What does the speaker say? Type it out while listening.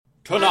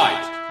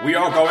Tonight, we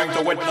are going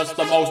to witness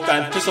the most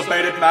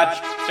anticipated match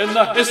in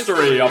the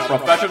history of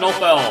professional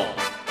film.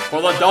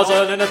 For the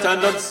dozen in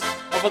attendance,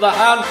 and for the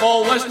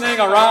handful listening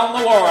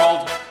around the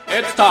world,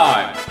 it's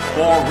time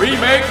for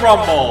Remake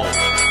Rumble.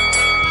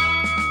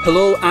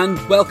 Hello and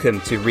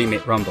welcome to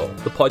Remake Rumble,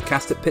 the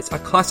podcast that pits a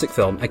classic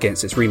film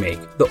against its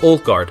remake, the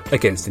old guard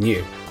against the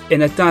new,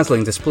 in a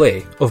dazzling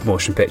display of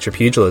motion picture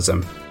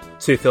pugilism.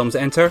 2 films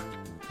enter,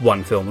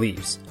 1 film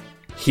leaves.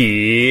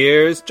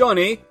 Here's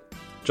Johnny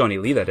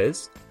Lee that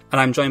is,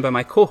 and I'm joined by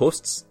my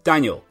co-hosts,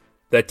 Daniel,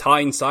 the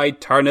Tyneside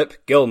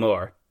Turnip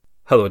Gilmore.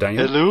 Hello,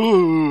 Daniel.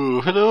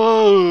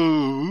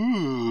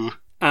 Hello.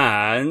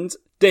 And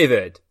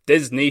David,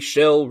 Disney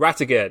Shill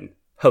Rattigan.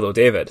 Hello,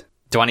 David.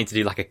 Do I need to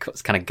do like a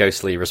kind of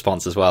ghostly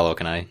response as well, or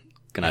can I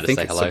just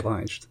say hello?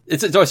 Obliged.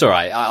 It's all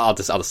right. I'll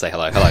just say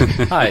hello. Hello.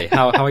 Hi.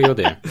 How are you all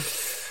doing?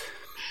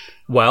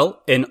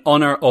 Well, in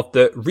honour of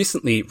the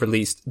recently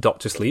released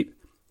Doctor Sleep,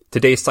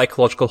 today's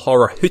psychological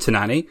horror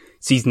hootenanny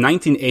sees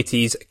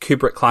 1980s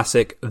Kubrick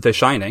classic The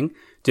Shining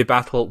do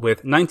battle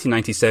with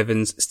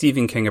 1997's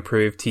Stephen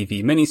King-approved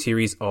TV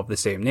miniseries of the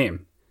same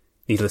name.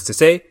 Needless to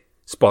say,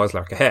 spoilers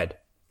lurk ahead.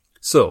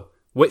 So,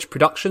 which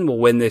production will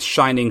win this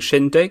shining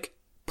shindig?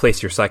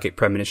 Place your psychic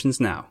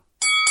premonitions now.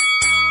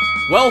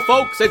 Well,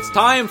 folks, it's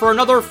time for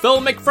another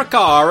filmic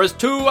fracas as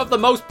 2 of the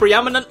most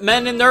preeminent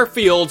men in their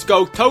fields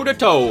go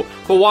toe-to-toe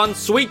for one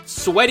sweet,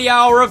 sweaty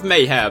hour of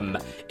mayhem.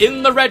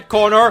 In the red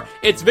corner,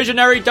 it's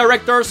visionary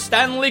director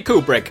Stanley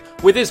Kubrick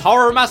with his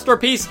horror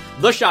masterpiece,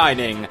 The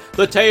Shining,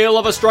 the tale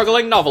of a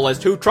struggling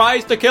novelist who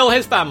tries to kill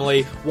his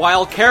family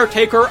while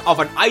caretaker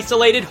of an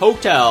isolated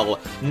hotel.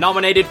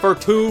 Nominated for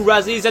 2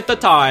 Razzies at the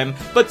time,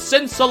 but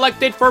since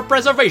selected for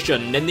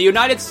preservation in the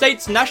United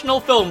States National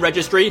Film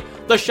Registry,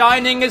 The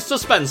Shining is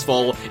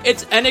suspenseful,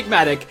 it's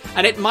enigmatic,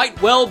 and it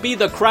might well be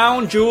the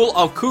crown jewel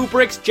of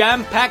Kubrick's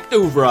jam-packed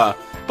oeuvre.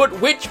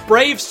 But which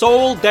brave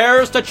soul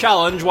dares to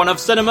challenge one of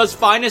cinema's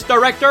finest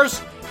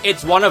directors?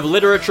 It's one of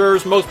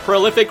literature's most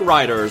prolific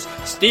writers,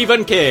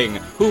 Stephen King,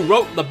 who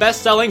wrote the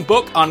best-selling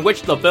book on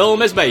which the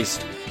film is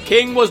based.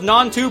 King was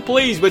none too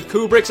pleased with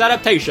Kubrick's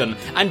adaptation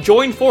and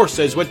joined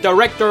forces with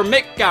director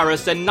Mick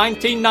Garris in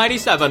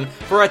 1997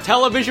 for a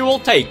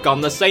televisual take on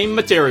the same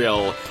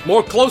material.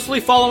 More closely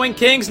following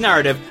King's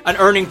narrative and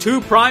earning 2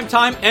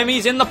 Primetime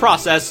Emmys in the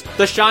process,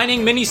 The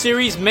Shining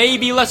miniseries may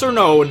be lesser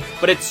known,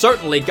 but it's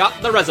certainly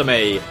got the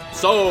resume.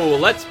 So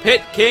let's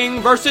pit King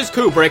versus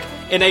Kubrick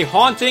in a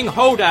haunting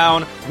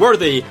hoedown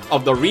worthy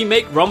of the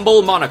Remake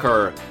Rumble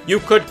moniker. You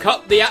could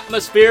cut the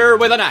atmosphere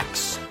with an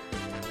axe.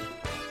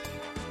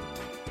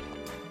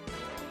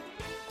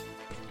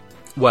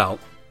 Well,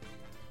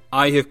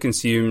 I have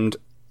consumed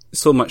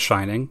so much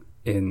Shining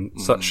in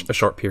such a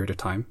short period of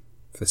time,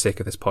 for the sake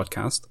of this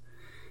podcast.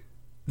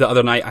 The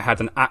other night I had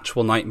an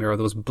actual nightmare of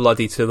those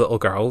bloody 2 little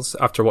girls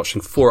after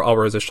watching 4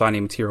 hours of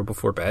Shining material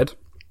before bed.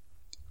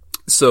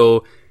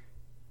 So,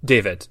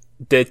 David,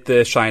 did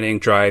The Shining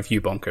drive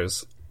you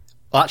bonkers?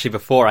 Well, actually,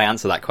 before I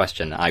answer that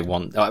question,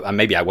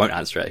 maybe I won't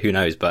answer it, who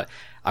knows, but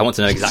I want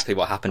to know exactly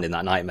what happened in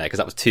that nightmare, because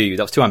that was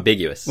too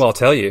ambiguous. Well, I'll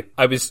tell you.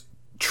 I was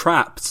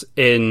trapped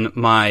in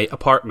my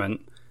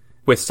apartment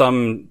with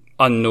some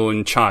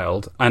unknown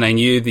child, and I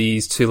knew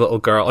these 2 little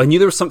girls. I knew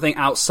there was something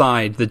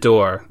outside the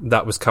door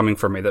that was coming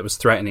for me, that was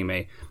threatening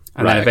me.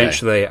 And then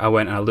eventually I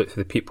went and I looked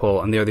through the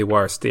peephole, and there they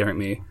were staring at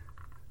me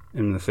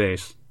in the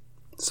face.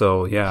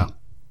 So, yeah.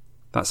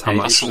 That's how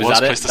much. That's the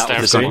worst place to stare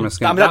at someone.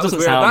 That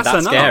doesn't sound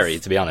that scary,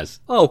 to be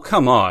honest. Oh,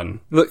 come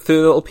on. Look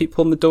through the little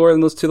peephole in the door,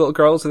 and those 2 little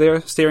girls are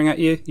there staring at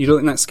you. You don't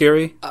think that's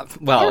scary?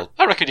 Well,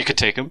 I reckon you could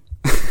take them.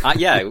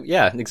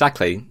 Yeah,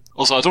 exactly.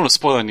 Also, I don't want to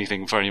spoil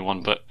anything for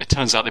anyone, but it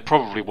turns out they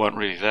probably weren't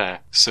really there,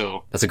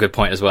 so... That's a good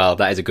point as well.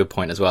 That is a good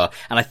point as well.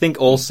 And I think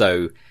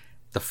also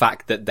the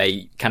fact that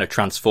they kind of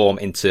transform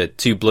into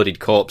 2 bloodied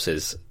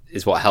corpses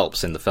is what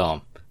helps in the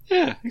film.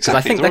 Yeah, exactly. Because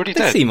I think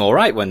they seem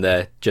alright when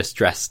they're just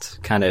dressed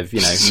kind of,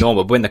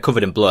 normal, but when they're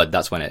covered in blood,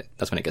 that's when it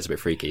gets a bit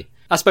freaky.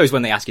 I suppose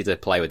when they ask you to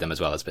play with them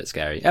as well, it's a bit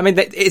scary. I mean,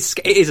 it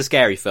is a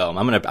scary film.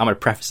 I'm gonna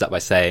preface that by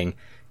saying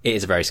it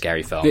is a very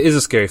scary film. It is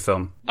a scary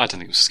film. I don't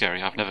think it was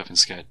scary. I've never been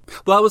scared.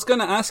 Well, I was going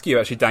to ask you,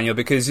 actually, Daniel,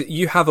 because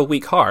you have a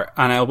weak heart,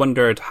 and I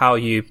wondered how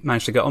you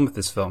managed to get on with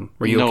this film.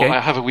 Were you okay? No, I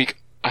have a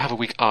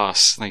weak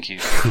arse, thank you.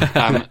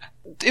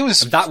 It was...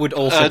 That would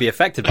also be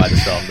affected by the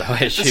film, though, I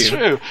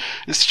assume.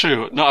 It's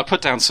true. No, I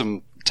put down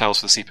some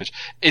towels for the seepage.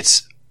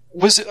 It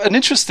was an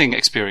interesting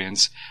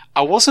experience.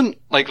 I wasn't,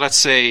 let's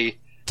say,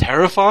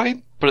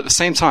 terrified, but at the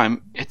same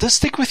time, it does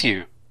stick with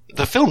you.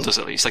 The film does,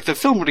 at least. The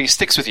film really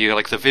sticks with you.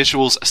 The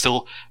visuals are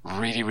still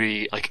really,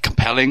 really,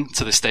 compelling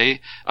to this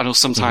day. I know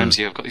sometimes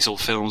you've got these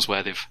old films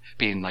where they've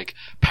been,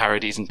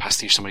 parodied and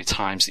pastiche so many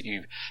times that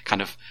you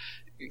kind of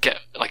get,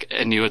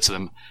 inured to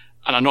them.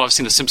 And I know I've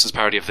seen the Simpsons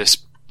parody of this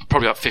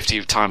probably about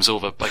 50 times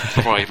over,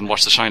 before I even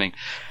watched The Shining.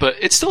 But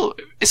it's still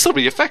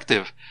really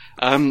effective.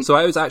 So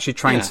I was actually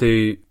trying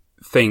to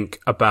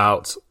think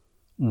about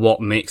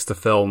what makes the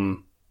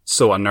film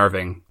so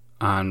unnerving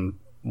and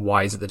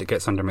why is it that it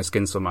gets under my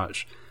skin so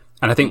much.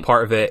 And I think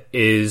part of it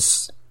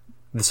is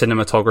the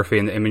cinematography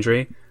and the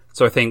imagery.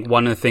 So I think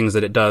one of the things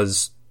that it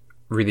does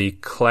really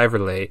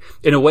cleverly,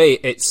 in a way,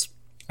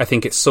 I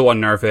think it's so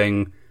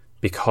unnerving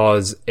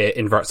because it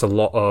inverts a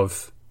lot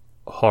of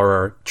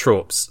horror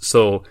tropes.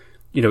 So,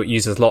 it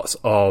uses lots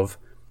of,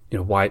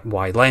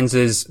 wide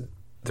lenses.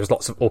 There's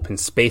lots of open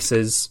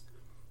spaces.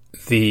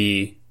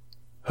 The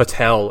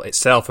hotel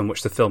itself in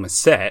which the film is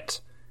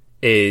set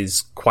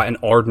is quite an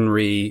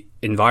ordinary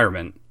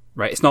environment,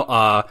 right? It's not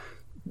a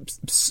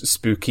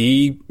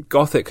spooky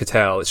gothic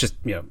hotel. It's just,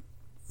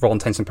 for all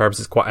intents and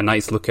purposes, quite a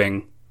nice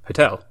looking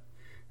hotel.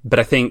 But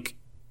I think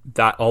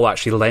that all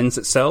actually lends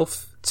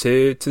itself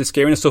to the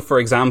scariness. So, for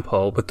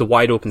example, with the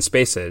wide open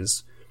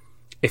spaces,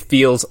 it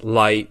feels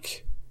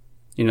like,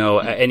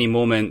 at any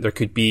moment there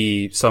could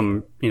be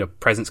some,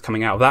 presence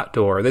coming out of that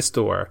door or this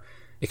door.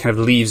 It kind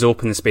of leaves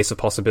open the space of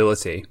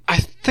possibility. I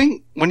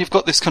think when you've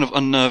got this kind of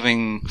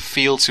unnerving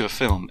feel to a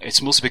film,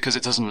 it's mostly because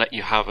it doesn't let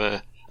you have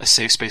a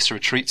safe space to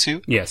retreat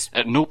to. Yes.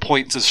 At no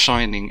point does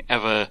Shining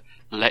ever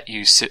let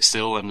you sit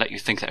still and let you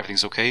think that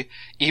everything's okay.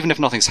 Even if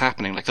nothing's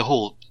happening, like the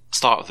whole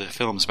start of the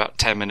film is about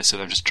 10 minutes of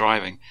them just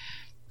driving.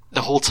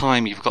 The whole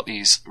time you've got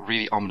these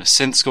really ominous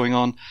synths going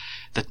on.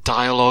 The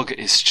dialogue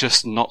is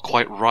just not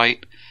quite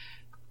right.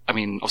 I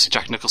mean, obviously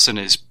Jack Nicholson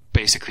is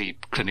basically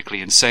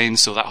clinically insane,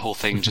 so that whole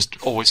thing just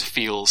always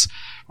feels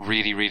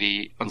really,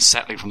 really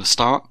unsettling from the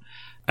start.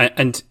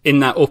 And in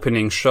that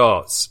opening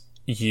shots,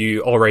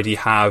 you already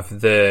have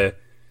the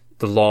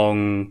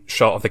long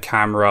shot of the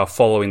camera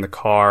following the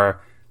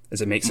car as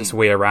it makes its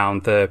way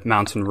around the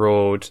mountain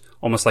road,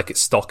 almost like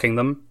it's stalking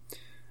them.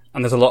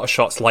 And there's a lot of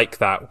shots like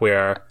that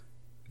where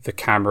the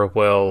camera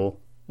will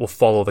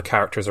follow the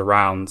characters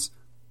around.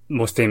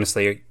 Most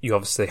famously, you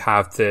obviously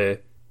have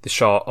the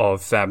shot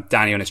of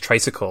Danny on his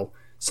tricycle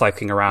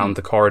cycling around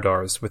the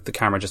corridors with the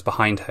camera just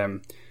behind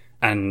him.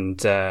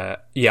 And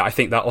I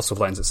think that also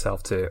lends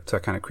itself to a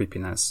kind of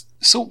creepiness.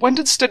 So when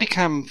did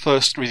Steadicam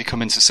first really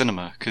come into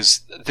cinema?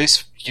 Because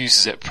this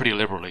uses it pretty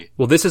liberally.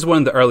 Well, this is one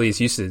of the earliest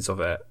uses of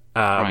it.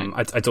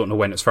 Right. I don't know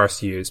when it's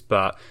first used,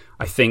 but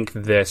I think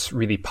this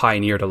really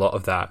pioneered a lot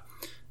of that.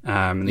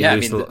 A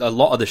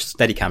lot of the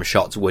Steadicam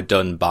shots were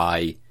done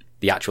by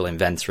the actual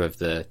inventor of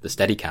the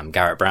Steadicam,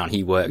 Garrett Brown.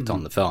 He worked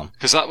on the film.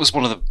 Because that was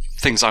one of the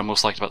things I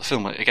most liked about the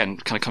film. Again,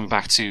 kind of coming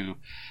back to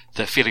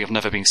the feeling of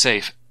never being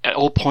safe. At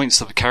all points,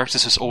 the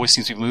characters just always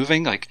seem to be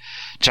moving. Like,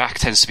 Jack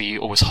tends to be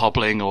always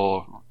hobbling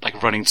or,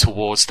 like, running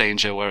towards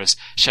danger, whereas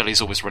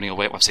Shelley's always running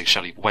away. Well, I'm saying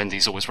Shelley,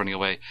 Wendy's always running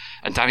away.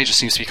 And Danny just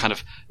seems to be kind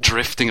of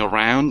drifting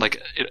around. Like,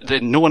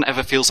 no one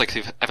ever feels like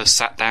they've ever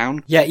sat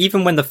down. Yeah,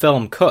 even when the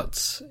film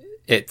cuts,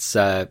 it's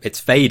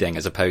fading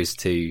as opposed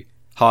to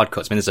hard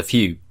cuts. I mean, there's a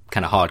few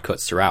kind of hard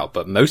cuts throughout,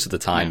 but most of the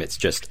time it's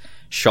just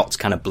shots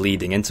kind of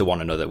bleeding into one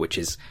another, which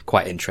is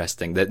quite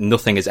interesting, that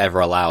nothing is ever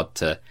allowed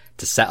to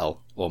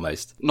settle,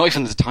 almost. Not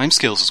even the time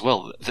scales as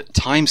well. The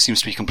time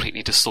seems to be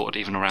completely distorted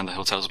even around the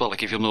hotel as well.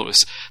 Like, if you'll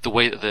notice, the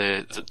way that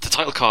the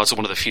title cards are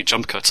one of the few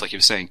jump cuts, like you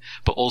were saying,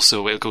 but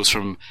also it goes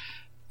from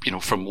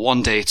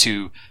one day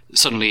to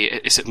suddenly,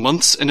 is it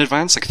months in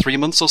advance, like 3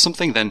 months or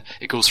something? Then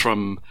it goes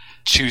from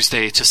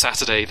Tuesday to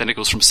Saturday, then it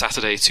goes from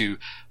Saturday to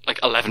like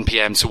 11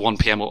 p.m. to 1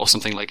 p.m. or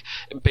something. Like,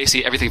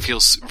 basically everything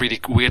feels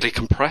really weirdly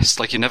compressed.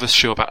 Like, you're never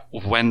sure about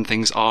when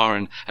things are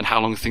and how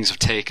long things have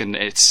taken.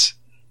 It's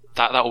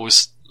that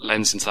always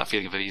lends into that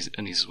feeling of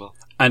unease as well.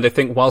 And I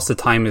think whilst the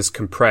time is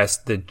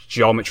compressed, the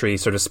geometry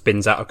sort of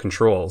spins out of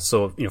control.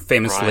 So,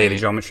 famously, the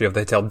geometry of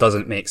the hotel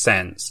doesn't make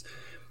sense.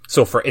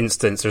 So, for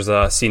instance, there's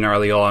a scene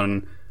early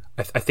on,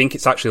 I think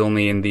it's actually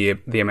only in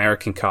the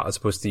American cut as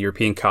opposed to the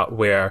European cut,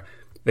 where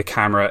the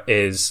camera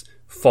is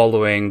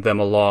following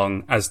them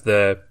along as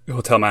the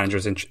hotel manager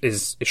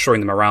is showing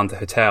them around the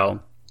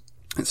hotel.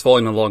 It's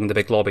following them along in the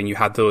big lobby, and you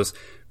had those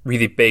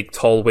really big,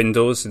 tall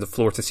windows, the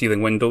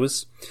floor-to-ceiling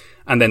windows,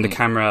 and then the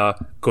camera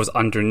goes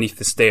underneath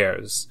the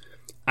stairs,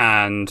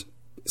 and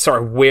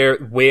sort of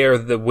where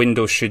the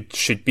window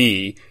should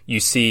be, you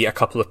see a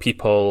couple of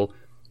people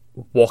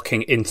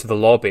walking into the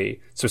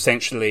lobby. So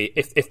essentially,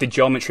 if the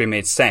geometry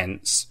made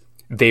sense,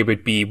 they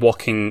would be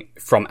walking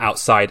from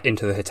outside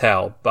into the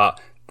hotel, but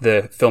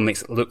the film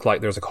makes it look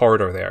like there's a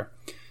corridor there.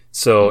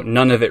 So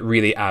none of it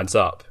really adds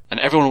up. And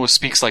everyone always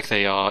speaks like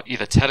they are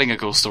either telling a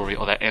ghost story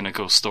or they're in a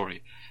ghost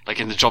story.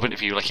 Like in the job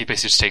interview, like he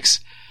basically just takes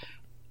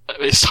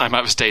his time out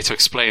of his day to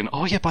explain,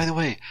 oh yeah, by the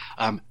way,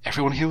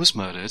 everyone here was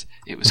murdered.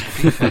 It was a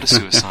complete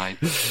murder-suicide.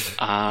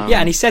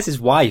 And he says his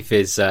wife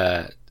is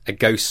a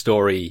ghost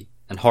story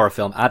and horror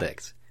film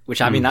addict,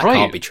 which, I mean, that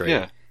can't be true.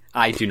 Yeah.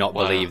 I do not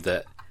believe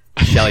that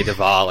Shelley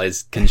Duvall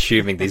is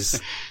consuming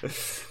these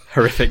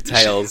horrific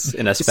tales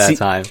in her spare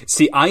time.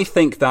 See, I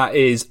think that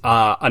is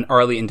an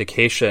early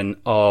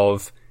indication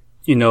of,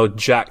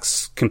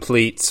 Jack's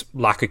complete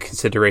lack of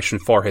consideration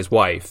for his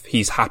wife.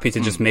 He's happy to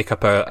just make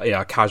up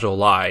a casual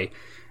lie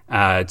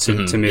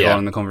to move on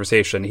in the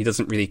conversation. He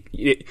doesn't really...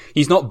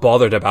 He's not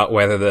bothered about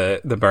whether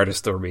the murder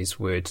stories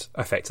would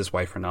affect his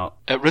wife or not.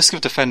 At risk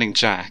of defending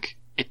Jack,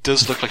 it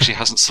does look like she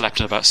hasn't slept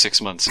in about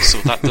 6 months, so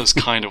that does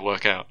kind of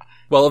work out.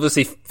 Well,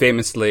 obviously,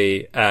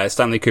 famously,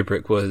 Stanley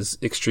Kubrick was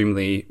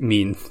extremely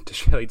mean to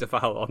Shelley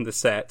Duvall on the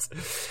set.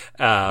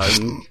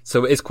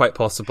 So it is quite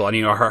possible.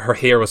 And, her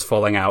hair was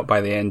falling out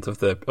by the end of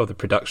the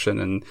production,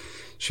 and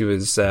she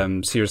was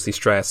seriously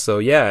stressed. So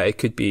yeah, it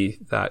could be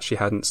that she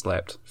hadn't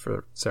slept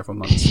for several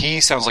months. He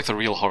sounds like the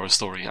real horror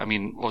story. I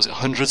mean, what was it,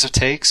 hundreds of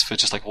takes for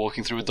just like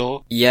walking through a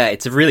door? Yeah,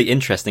 it's really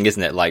interesting,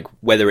 isn't it? Like,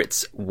 whether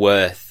it's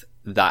worth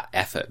that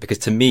effort. Because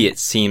to me, it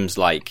seems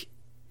like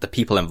the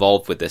people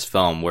involved with this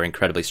film were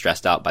incredibly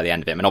stressed out by the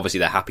end of it. And obviously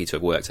they're happy to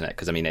have worked on it,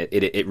 because I mean,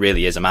 it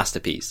really is a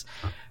masterpiece.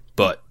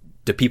 But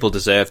do people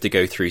deserve to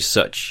go through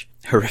such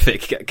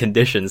horrific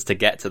conditions to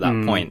get to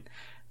that point?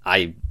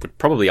 I would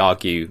probably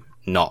argue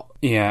not.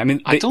 Yeah, I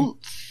mean, I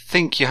don't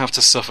think you have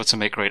to suffer to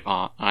make great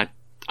art.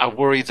 I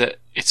worry that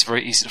it's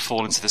very easy to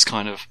fall into this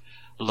kind of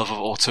love of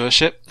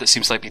auteurship that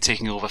seems like be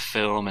taking over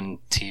film and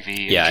TV.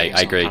 And yeah,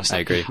 I agree. Kind of I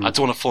agree. I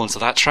don't want to fall into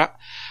that trap.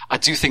 I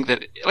do think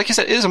that, like you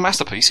said, it is a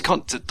masterpiece. You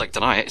can't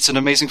deny it. It's an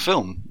amazing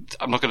film.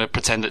 I'm not going to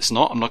pretend it's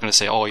not. I'm not going to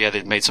say, oh yeah,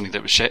 they made something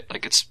that was shit.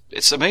 Like,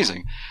 it's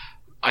amazing.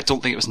 I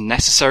don't think it was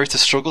necessary to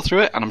struggle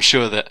through it, and I'm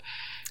sure that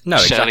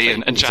Shelley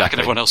and Jack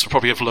and everyone else would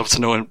probably have loved to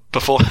know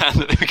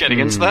beforehand that they were getting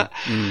into that.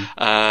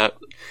 I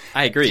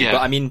agree,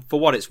 but I mean, for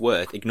what it's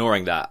worth,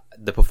 ignoring that,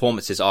 the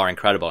performances are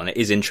incredible, and it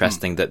is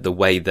interesting that the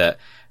way that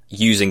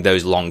using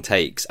those long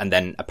takes and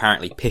then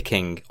apparently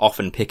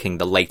often picking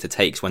the later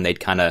takes when they'd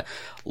kind of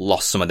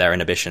lost some of their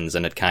inhibitions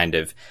and had kind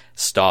of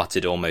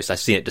started almost, I've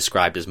seen it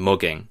described as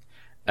mugging,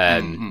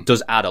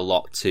 does add a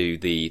lot to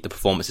the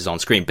performances on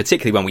screen,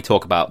 particularly when we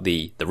talk about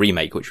the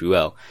remake, which we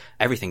will.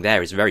 Everything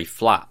there is very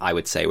flat, I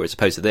would say, whereas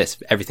opposed to this,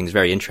 everything's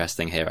very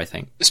interesting here, I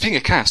think. Speaking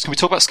of cast, can we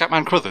talk about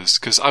Scatman Crothers?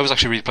 Because I was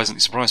actually really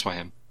pleasantly surprised by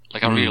him.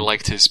 Like, I really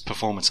liked his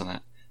performance on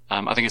it.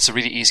 I think it's a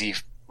really easy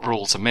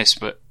role to miss,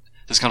 but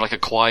there's kind of like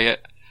a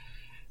quiet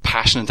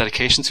passion and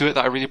dedication to it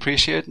that I really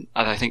appreciate. And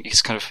I think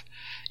it's kind of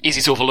easy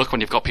to overlook when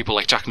you've got people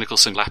like Jack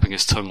Nicholson lapping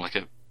his tongue like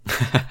a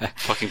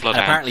fucking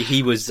bloodhound. Apparently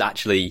he was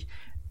actually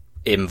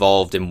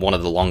involved in one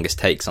of the longest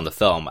takes on the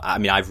film. I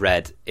mean, I've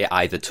read it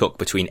either took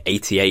between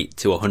 88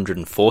 to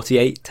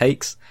 148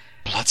 takes.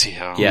 Bloody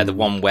hell. Yeah, the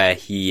one where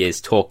he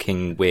is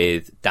talking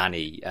with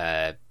Danny,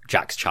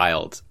 Jack's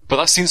child. But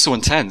that scene's so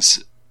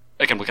intense.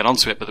 Again, we'll get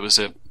onto it, but there was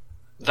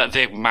that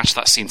they matched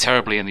that scene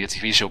terribly in the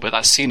TV show, but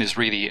that scene is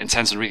really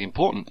intense and really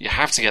important. You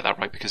have to get that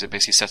right, because it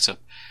basically sets up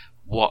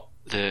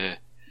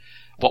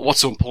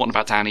what's so important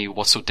about Danny,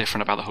 what's so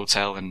different about the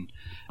hotel, and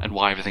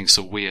why everything's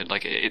so weird.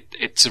 Like,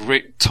 it's a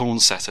great tone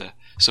setter.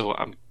 So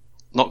I'm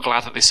not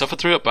glad that they suffered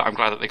through it, but I'm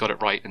glad that they got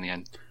it right in the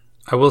end.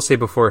 I will say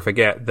before I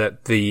forget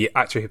that the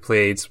actor who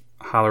played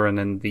Halloran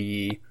in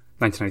the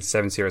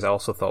 1997 series I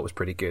also thought was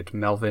pretty good.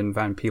 Melvin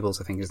Van Peebles,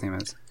 I think his name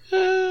is.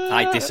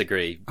 I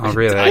disagree. Oh,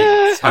 really?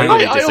 I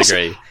really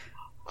disagree.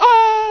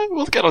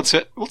 We'll get onto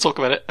it. We'll talk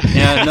about it.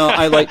 Yeah, no,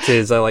 I liked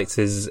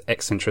his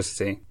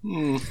eccentricity.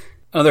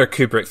 Another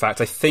Kubrick fact,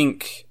 I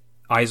think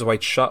Eyes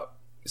Wide Shut,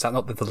 is that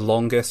not the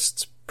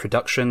longest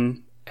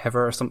production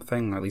ever or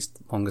something? Or at least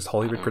longest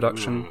Hollywood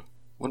production?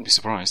 Wouldn't be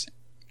surprised.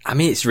 I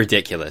mean, it's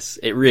ridiculous.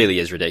 It really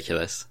is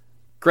ridiculous.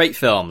 Great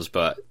films,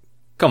 but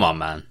come on,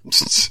 man.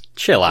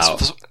 Chill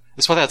out.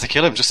 That's why they had to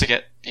kill him, just to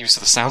get used to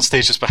the sound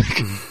stages back.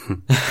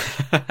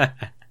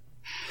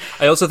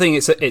 I also think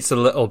it's a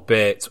little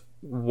bit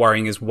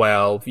worrying as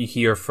well. You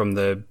hear from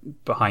the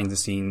behind the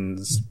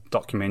scenes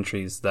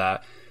documentaries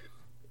that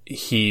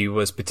he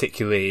was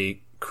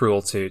particularly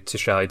cruel to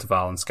Shelley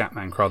Duvall and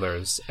Scatman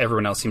Crothers.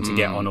 Everyone else seemed to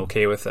get on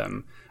okay with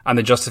him, and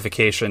the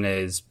justification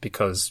is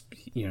because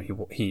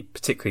he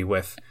particularly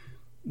with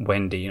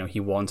Wendy, he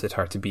wanted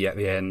her to be at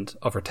the end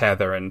of her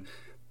tether, and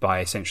by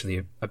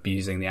essentially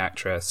abusing the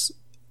actress,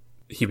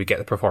 he would get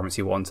the performance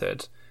he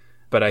wanted.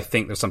 But I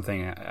think there's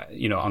something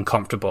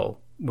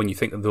uncomfortable when you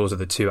think that those are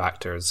the two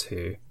actors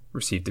who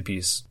received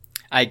abuse.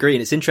 I agree,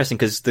 and it's interesting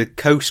because the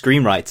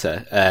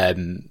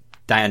co-screenwriter,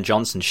 Diane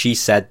Johnson, she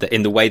said that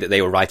in the way that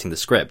they were writing the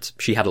script,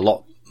 she had a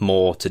lot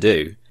more to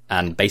do,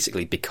 and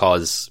basically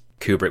because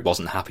Kubrick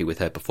wasn't happy with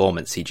her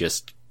performance, he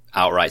just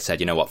outright said,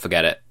 you know what,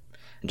 forget it,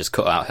 and just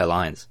cut out her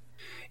lines.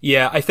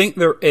 Yeah, I think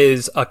there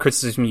is a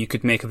criticism you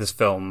could make of this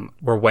film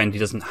where Wendy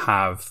doesn't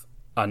have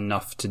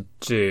enough to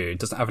do,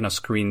 doesn't have enough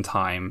screen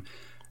time,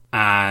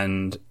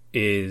 and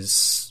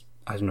is,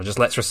 I don't know, just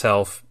lets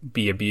herself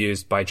be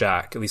abused by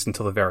Jack, at least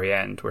until the very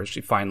end, where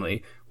she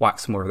finally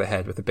whacks him over the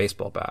head with a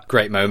baseball bat.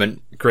 Great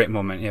moment,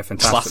 yeah,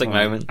 fantastic classic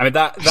moment. I mean,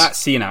 that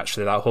scene,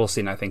 actually, that whole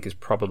scene, I think is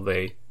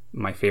probably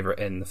my favourite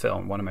in the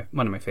film, one of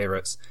my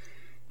favourites.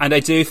 And I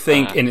do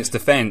think, in its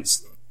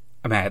defence,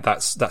 I mean,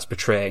 that's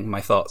betraying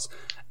my thoughts.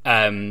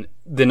 The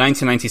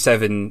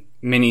 1997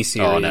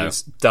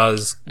 miniseries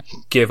does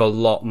give a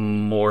lot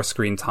more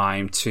screen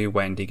time to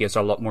Wendy, gives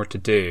her a lot more to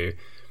do,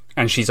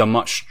 and she's a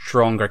much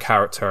stronger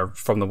character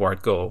from the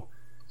word go.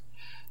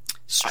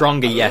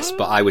 Stronger, yes,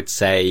 but I would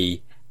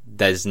say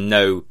there's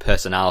no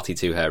personality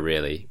to her,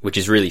 really, which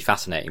is really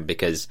fascinating,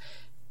 because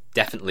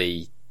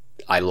definitely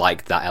I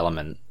liked that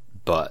element,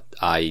 but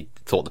I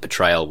thought the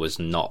portrayal was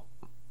not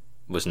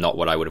was not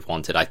what I would have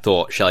wanted. I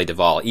thought Shelley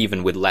Duvall,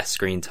 even with less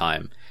screen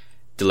time,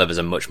 delivers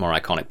a much more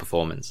iconic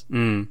performance.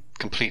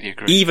 Completely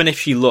agree. Even if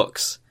she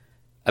looks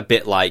a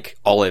bit like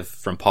Olive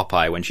from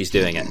Popeye when she's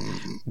doing it,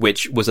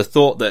 which was a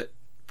thought that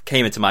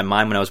came into my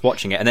mind when I was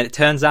watching it. And then it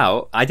turns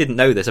out, I didn't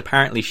know this,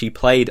 apparently she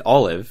played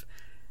Olive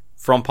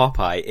from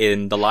Popeye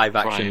in the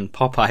live-action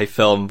Popeye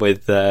film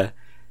with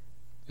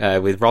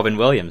Robin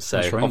Williams. So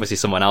obviously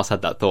someone else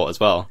had that thought as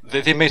well.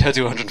 They made her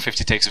do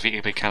 150 takes of eating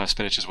a big can of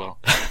spinach as well.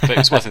 But it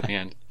was worth it in the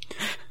end.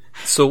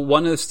 So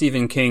one of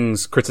Stephen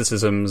King's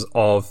criticisms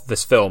of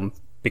this film,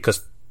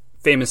 because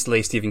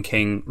famously Stephen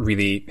King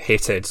really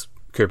hated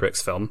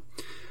Kubrick's film,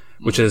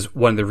 which is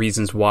one of the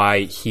reasons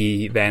why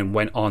he then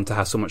went on to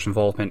have so much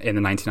involvement in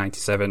the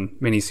 1997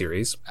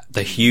 miniseries.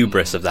 The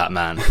hubris of that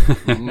man.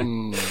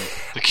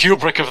 The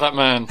Kubrick of that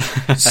man.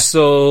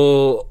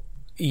 So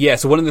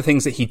one of the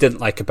things that he didn't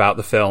like about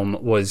the film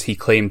was he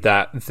claimed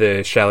that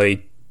the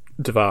Shelley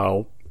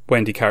Duvall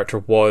Wendy character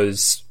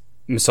was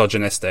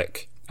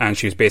misogynistic, and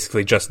she was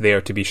basically just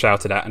there to be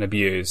shouted at and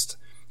abused,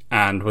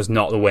 and was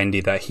not the Wendy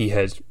that he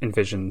had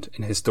envisioned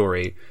in his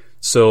story.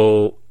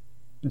 So,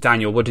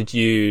 Daniel, what did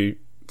you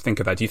think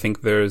of that? Do you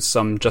think there's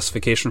some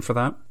justification for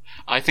that?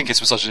 I think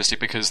it's misogynistic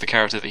because the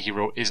character that he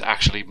wrote is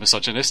actually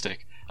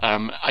misogynistic.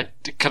 I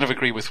kind of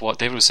agree with what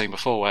David was saying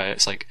before, where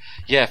it's like,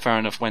 yeah, fair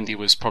enough, Wendy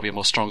was probably a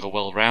more stronger,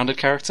 well-rounded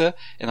character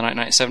in the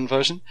 1997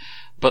 version,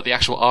 but the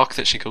actual arc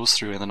that she goes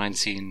through in the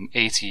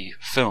 1980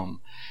 film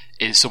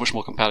is so much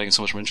more compelling and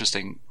so much more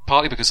interesting,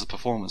 partly because of the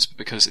performance, but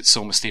because it's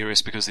so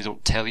mysterious, because they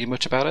don't tell you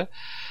much about it.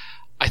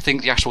 I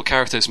think the actual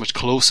character is much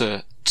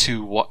closer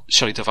to what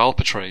Shelley Duvall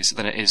portrays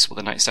than it is what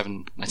the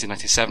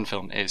 1997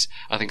 film is.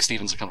 I think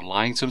Stephen's kind of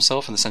lying to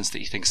himself in the sense that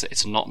he thinks that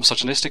it's not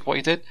misogynistic what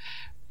he did.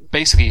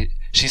 Basically,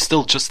 she's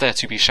still just there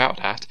to be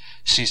shouted at.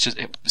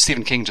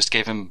 Stephen King just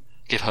gave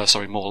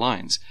her more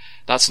lines.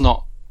 That's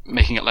not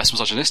making it less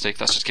misogynistic,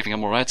 that's just giving her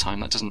more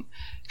airtime. That doesn't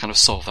kind of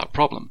solve that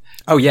problem.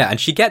 Oh yeah, and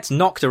she gets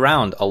knocked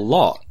around a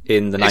lot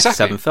in the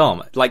 97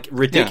 film. Like,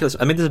 ridiculous.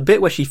 Yeah. I mean, there's a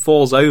bit where she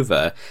falls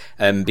over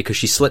because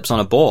she slips on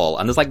a ball,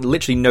 and there's like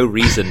literally no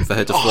reason for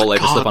her to fall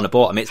over, slip on a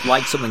ball. I mean, it's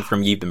like something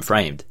from You've Been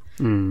Framed.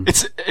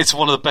 It's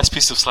one of the best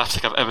pieces of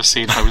slapstick I've ever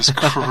seen. I was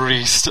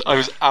creased. I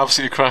was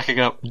absolutely cracking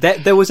up.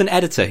 There was an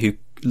editor who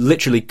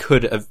literally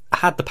could have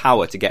had the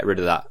power to get rid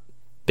of that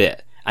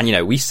bit. And, you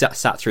know, we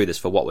sat through this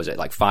for, what was it,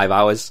 like 5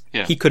 hours?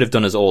 Yeah. He could have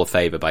done us all a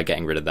favour by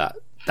getting rid of that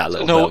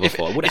little bit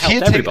before. It would have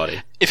helped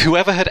everybody. If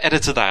whoever had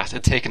edited that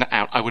had taken it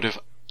out, I would have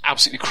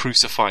absolutely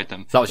crucified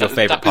them. So that was your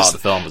favourite part of the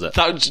film, was it?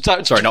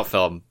 Sorry, not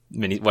film.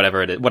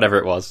 Whatever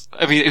it was.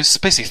 I mean, it was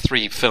basically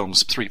three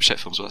shit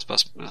films,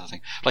 that's the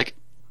thing. Like,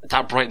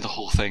 that brightened the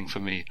whole thing for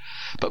me.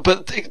 But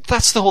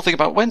that's the whole thing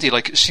about Wendy.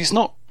 Like, she's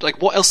not,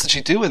 like, what else did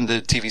she do in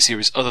the TV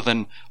series other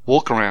than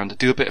walk around,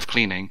 do a bit of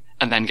cleaning,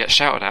 and then get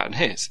shouted at and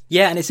hit?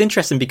 Yeah, and it's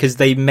interesting because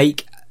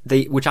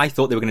which I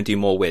thought they were going to do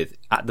more with.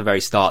 At the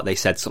very start, they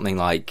said something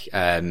like,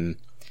 I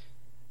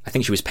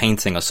think she was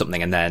painting or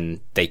something, and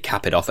then they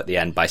cap it off at the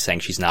end by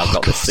saying she's now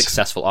got this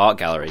successful art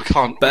gallery.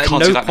 But at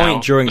no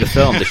point during the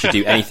film does she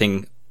do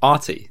anything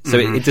arty. So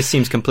it just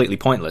seems completely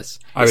pointless.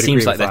 It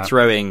seems like they're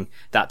throwing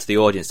that to the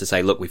audience to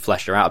say, look, we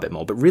fleshed her out a bit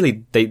more, but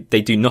really they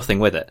do nothing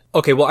with it.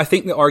 Okay, well, I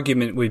think the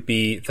argument would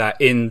be that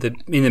in the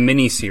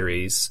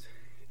miniseries,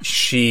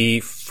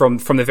 she from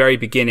the very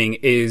beginning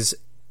is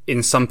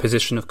in some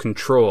position of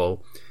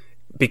control,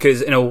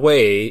 because in a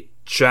way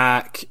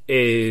Jack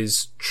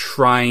is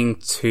trying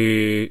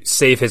to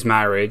save his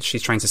marriage,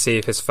 he's trying to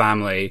save his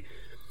family,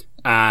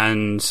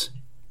 and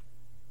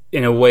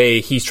in a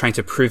way, he's trying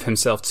to prove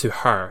himself to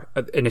her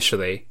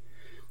initially.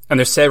 And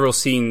there's several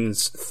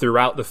scenes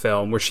throughout the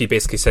film where she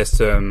basically says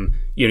to him,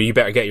 you know, you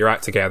better get your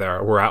act together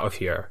or we're out of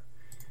here.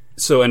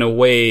 So in a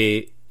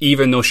way,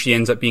 even though she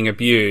ends up being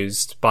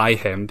abused by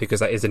him, because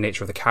that is the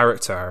nature of the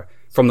character,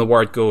 from the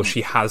word go,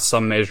 she has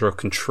some measure of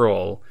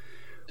control.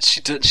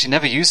 She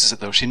never uses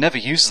it, though. She never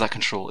uses that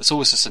control. It's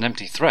always just an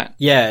empty threat.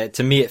 Yeah,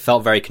 to me it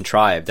felt very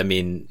contrived. I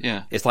mean,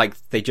 yeah. It's like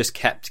they just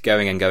kept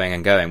going and going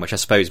and going, which I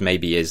suppose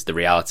maybe is the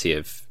reality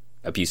of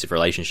abusive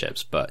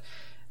relationships, but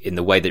in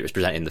the way that it was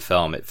presented in the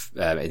film, in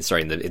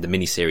the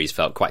miniseries,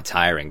 felt quite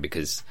tiring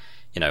because,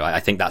 you know, I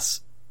think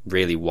that's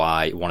really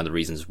why, one of the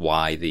reasons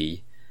why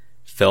the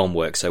film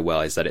works so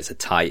well is that it's a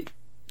tight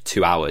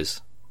 2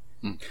 hours.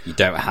 You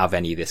don't have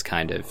any of this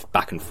kind of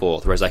back and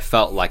forth, whereas I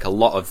felt like a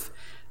lot of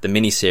the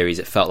miniseries,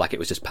 it felt like it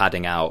was just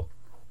padding out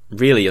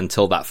really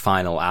until that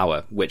final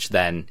hour, which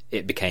then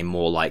it became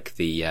more like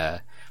the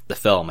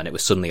film, and it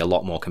was suddenly a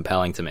lot more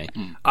compelling to me.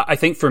 I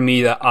think for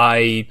me that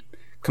I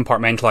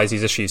compartmentalize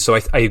these issues. So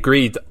I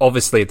agreed,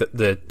 obviously, that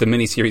the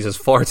miniseries is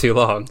far too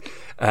long.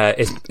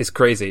 It's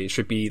crazy. It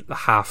should be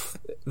half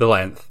the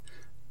length.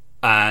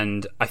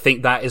 And I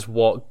think that is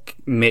what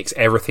makes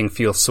everything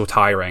feel so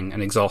tiring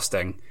and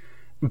exhausting.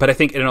 But I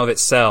think in and of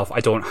itself, I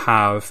don't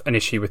have an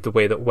issue with the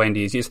way that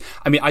Wendy is used.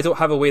 I mean, I don't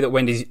have an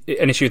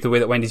issue with the way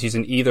that Wendy's used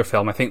in either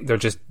film. I think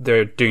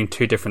they're doing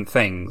two different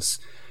things.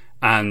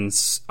 And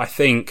I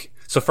think,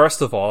 so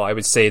first of all, I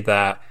would say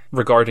that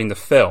regarding the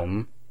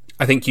film,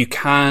 I think you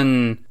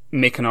can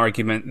make an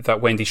argument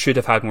that Wendy should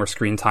have had more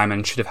screen time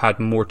and should have had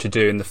more to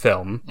do in the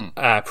film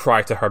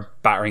prior to her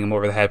battering him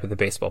over the head with a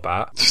baseball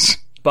bat.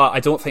 But I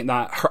don't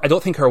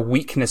think her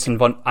weakness and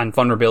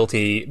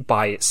vulnerability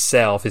by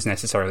itself is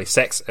necessarily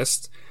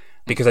sexist,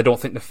 because I don't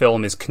think the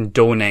film is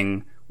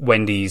condoning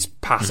Wendy's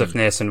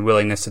passiveness and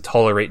willingness to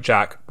tolerate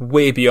Jack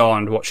way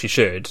beyond what she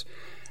should.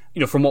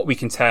 From what we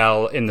can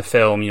tell in the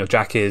film,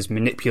 Jack is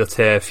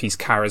manipulative, he's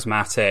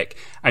charismatic,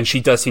 and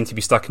she does seem to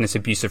be stuck in this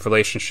abusive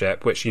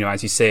relationship, which,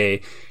 as you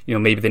say,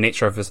 maybe the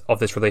nature of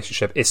this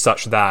relationship is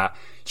such that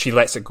she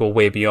lets it go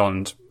way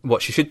beyond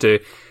what she should do.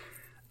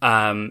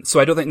 So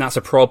I don't think that's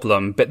a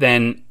problem. But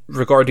then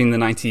regarding the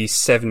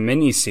 97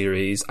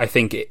 miniseries, I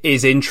think it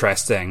is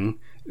interesting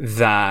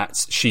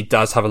that she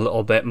does have a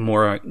little bit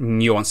more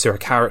nuance to her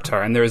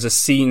character. And there is a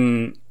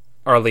scene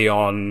early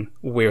on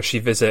where she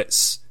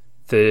visits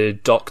the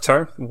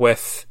doctor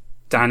with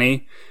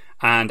Danny,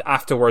 and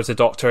afterwards the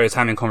doctor is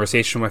having a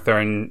conversation with her,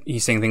 and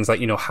he's saying things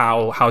like,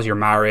 how's your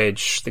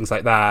marriage, things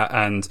like that,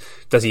 and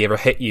does he ever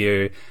hit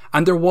you?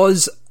 And there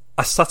was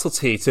a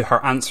subtlety to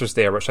her answers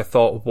there, which I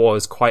thought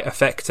was quite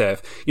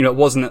effective. It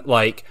wasn't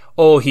like,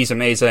 oh, he's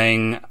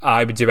amazing,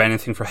 I would do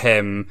anything for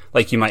him,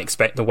 like you might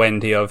expect the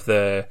Wendy of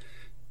the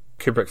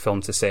Kubrick film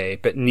to say,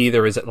 but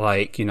neither is it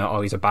like,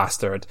 oh, he's a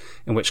bastard,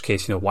 in which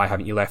case, why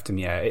haven't you left him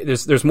yet?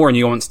 There's more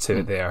nuance to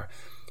it there.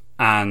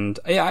 And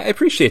yeah, I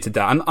appreciated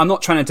that. I'm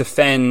not trying to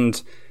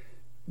defend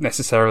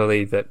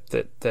necessarily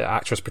the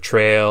actress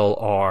portrayal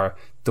or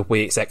the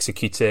way it's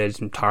executed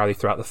entirely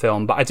throughout the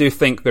film, but I do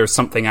think there's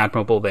something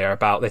admirable there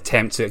about the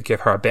attempt to give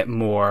her a bit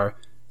more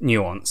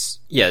nuance.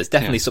 Yeah, there's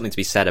definitely something to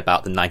be said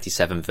about the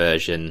 97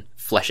 version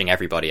fleshing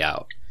everybody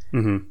out.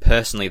 Mm-hmm.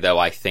 Personally, though,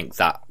 I think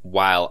that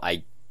while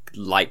I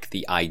like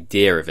the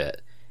idea of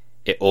it,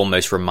 it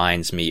almost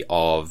reminds me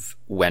of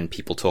when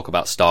people talk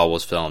about Star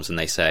Wars films and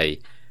they say,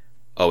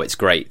 oh, it's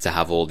great to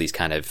have all these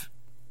kind of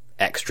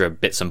extra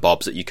bits and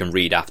bobs that you can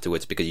read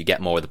afterwards because you get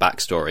more of the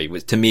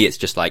backstory. To me, it's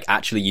just like,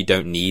 actually, you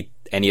don't need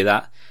any of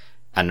that.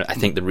 And I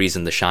think the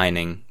reason the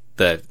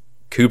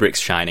Kubrick's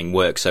Shining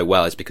works so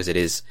well is because it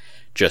is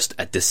just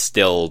a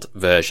distilled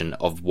version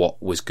of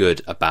what was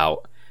good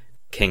about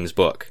King's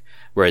book.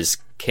 Whereas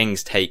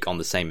King's take on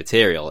the same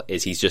material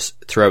is he's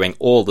just throwing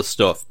all the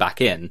stuff back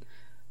in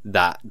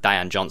that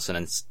Diane Johnson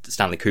and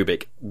Stanley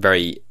Kubrick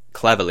very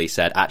cleverly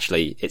said,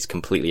 actually, it's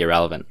completely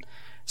irrelevant.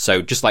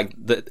 So just like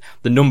the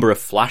number of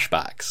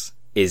flashbacks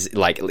is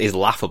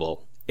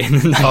laughable in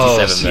the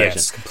 97 version.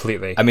 Yes,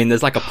 completely. I mean,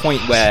 there's like a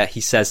point where he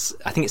says,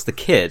 I think it's the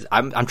kid.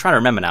 I'm trying to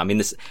remember now. I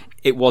mean,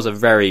 it was a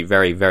very,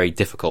 very, very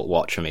difficult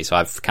watch for me, so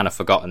I've kind of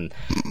forgotten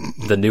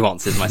the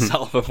nuances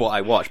myself of what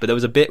I watched. But there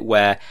was a bit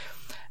where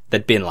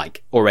there'd been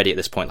already at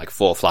this point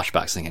 4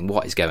 flashbacks, thinking,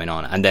 what is going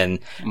on? And then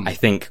I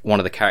think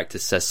one of the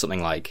characters says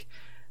something like,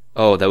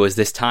 oh, there was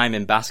this time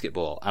in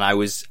basketball, and I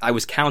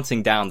was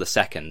counting down the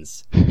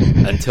seconds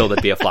until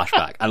there'd be a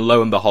flashback. And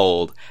lo and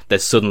behold,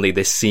 there's suddenly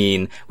this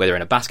scene where they're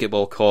in a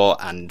basketball court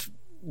and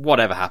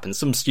whatever happens,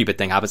 some stupid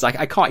thing happens.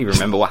 I can't even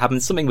remember what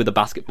happened. Something with the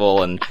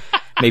basketball and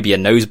maybe a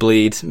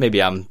nosebleed.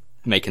 Maybe I'm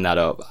making that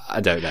up. I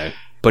don't know.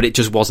 But it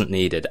just wasn't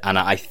needed. And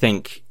I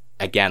think,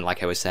 again,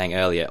 like I was saying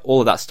earlier,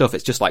 all of that stuff,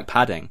 it's just like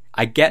padding.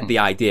 I get the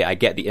idea. I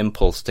get the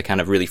impulse to kind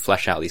of really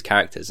flesh out these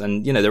characters.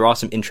 And, there are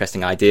some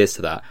interesting ideas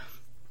to that.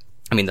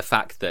 I mean, the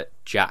fact that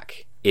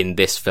Jack in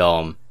this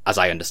film, as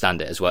I understand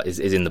it as well, is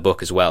in the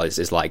book as well,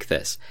 is like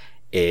this,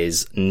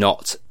 is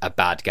not a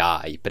bad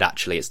guy, but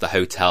actually it's the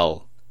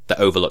hotel, the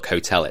Overlook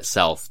Hotel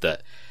itself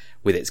that,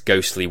 with its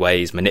ghostly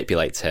ways,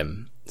 manipulates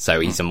him. So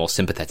he's a more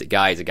sympathetic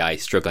guy. He's a guy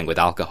struggling with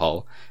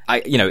alcohol.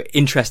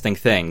 Interesting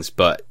things,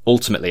 but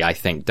ultimately I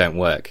think don't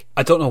work.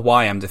 I don't know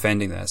why I'm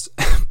defending this,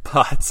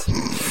 but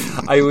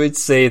I would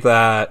say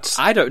that...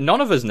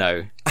 none of us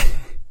know.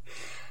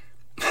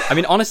 I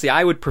mean, honestly,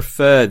 I would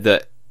prefer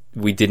that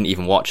we didn't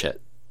even watch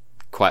it.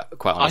 Quite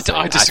honestly.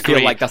 I disagree. I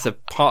feel like that's a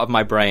part of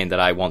my brain that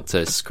I want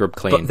to scrub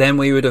clean. But then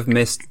we would have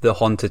missed the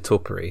haunted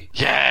topiary.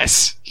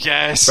 Yes.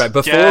 Right,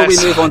 before we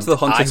move on to the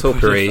haunted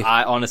topiary...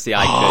 Honestly,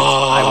 I could.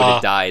 I would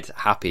have died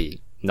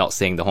happy not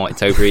seeing the haunted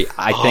topiary.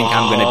 I think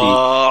I'm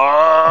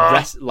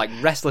going to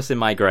be restless in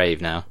my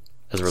grave now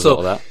as a result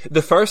of that.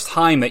 The first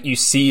time that you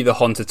see the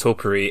haunted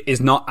topiary is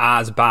not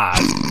as bad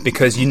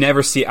because you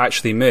never see it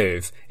actually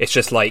move. It's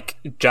just like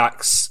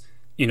Jack's,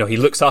 he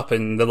looks up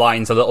and the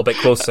line's a little bit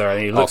closer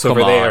and he looks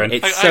over there and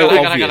it's so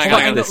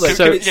obvious.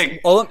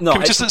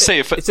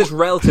 It's just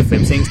relatively.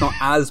 I'm saying it's not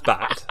as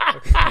bad.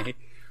 Okay.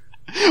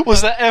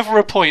 Was there ever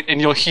a point in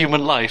your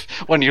human life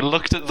when you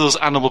looked at those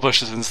animal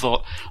bushes and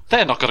thought,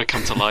 they're not going to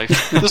come to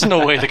life? There's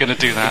no way they're going to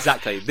do that.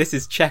 Exactly. This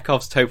is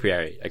Chekhov's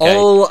topiary. Okay?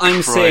 All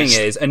I'm saying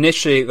is,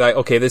 initially,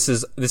 this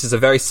is a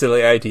very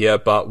silly idea,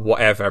 but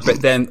whatever.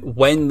 But then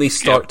when they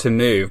start to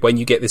move, when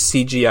you get the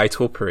CGI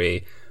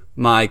topiary,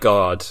 my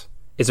God,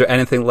 is there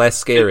anything less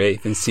scary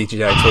than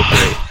CGI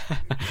topiary?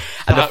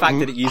 And the fact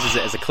that it uses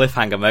it as a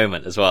cliffhanger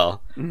moment as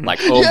well. Like,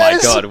 oh my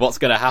God, what's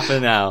going to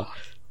happen now?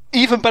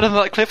 even better than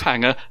that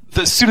cliffhanger,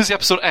 that as soon as the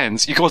episode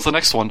ends, you go on to the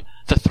next one,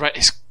 the threat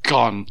is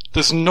gone.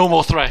 There's no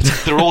more threat.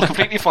 They're all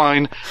completely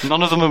fine.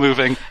 None of them are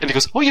moving. And he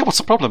goes, oh yeah, what's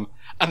the problem?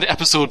 And the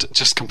episode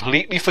just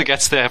completely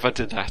forgets they ever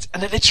did that.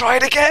 And then they try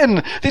it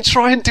again. They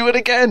try and do it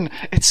again.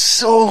 It's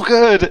so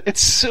good.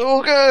 It's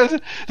so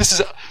good.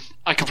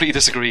 I completely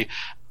disagree.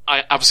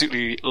 I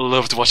absolutely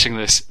loved watching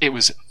this. It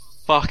was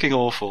fucking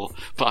awful,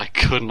 but I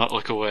could not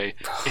look away.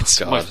 It's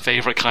my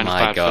favourite kind of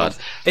bad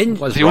film.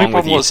 What's wrong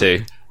with you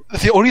two?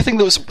 The only thing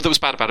that was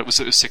bad about it was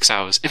that it was 6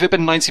 hours. If it had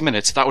been 90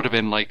 minutes, that would have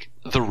been like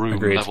The Room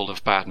level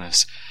of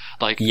badness.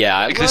 Like,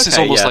 this is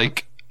almost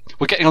like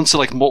we're getting onto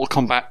like Mortal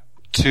Kombat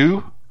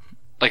 2,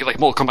 like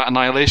Mortal Kombat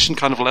Annihilation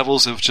kind of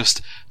levels of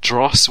just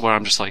dross, where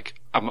I'm just like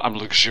I'm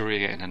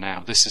luxuriating in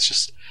now. This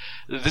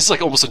is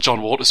like almost a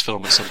John Waters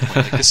film at some point.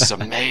 Like, this is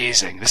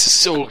amazing. This is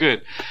so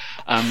good.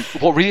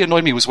 What really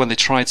annoyed me was when they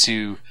tried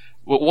to.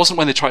 Well, it wasn't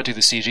when they tried to do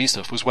the CG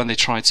stuff, it was when they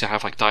tried to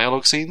have like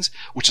dialogue scenes,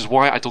 which is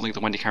why I don't think the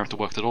Wendy character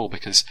worked at all,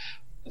 because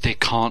they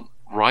can't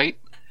write.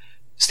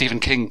 Stephen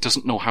King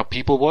doesn't know how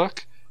people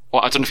work.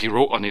 Well, I don't know if he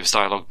wrote any of his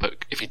dialogue,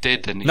 but if he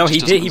did, then he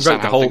did. He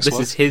wrote the whole. This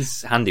is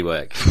his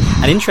handiwork.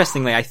 And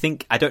interestingly,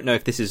 I don't know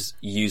if this is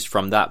used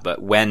from that,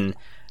 but when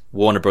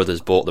Warner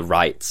Brothers bought the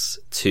rights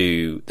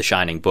to The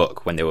Shining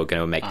book, when they were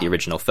going to make the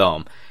original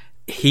film,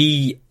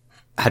 he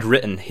had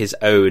written his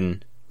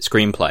own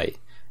screenplay,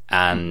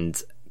 and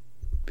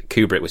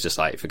Kubrick was just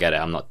like, forget it,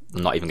 I'm not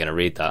even going to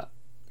read that.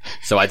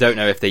 So I don't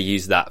know if they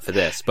used that for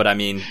this, but I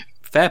mean,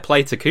 fair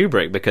play to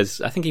Kubrick,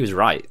 because I think he was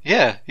right.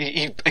 Yeah,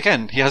 he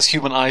has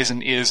human eyes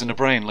and ears and a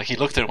brain. Like, he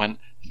looked at it and went,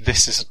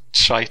 this is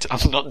shite,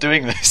 I'm not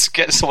doing this,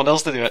 get someone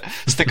else to do it.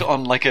 Stick it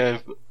on like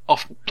a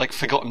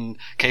forgotten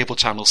cable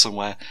channel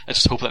somewhere and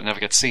just hope that it never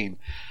gets seen.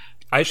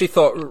 I actually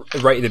thought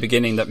right at the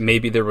beginning that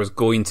maybe there was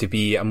going to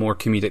be a more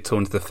comedic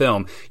tone to the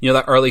film. You know,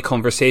 that early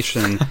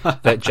conversation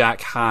that Jack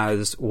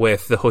has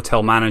with the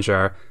hotel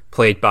manager,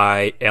 played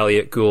by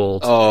Elliot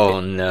Gould. Oh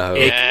no.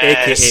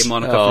 AKA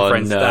Monica from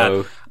Friends'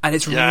 dad. And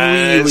it's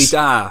really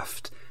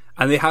daft.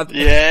 And they had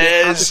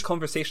this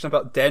conversation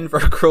about Denver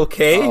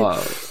croquet.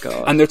 Oh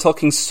god. And they're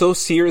talking so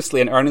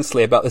seriously and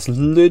earnestly about this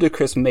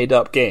ludicrous made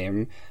up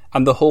game.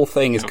 And the whole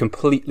thing is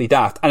completely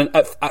daft. And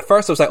at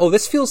first I was like, oh,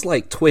 this feels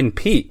like Twin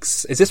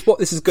Peaks. Is this what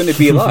this is going to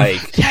be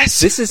like?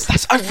 Yes!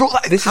 I wrote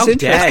that. This is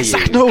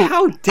interesting.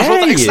 How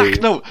dare you?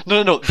 No.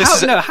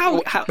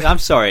 I'm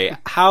sorry.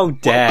 How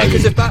dare you?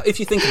 Because if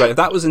you think about it, if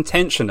that was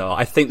intentional,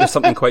 I think there's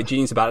something quite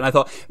genius about it. And I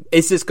thought,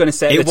 is this going to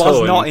set the tone? It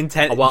was not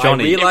intentional.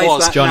 Johnny, it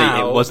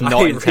was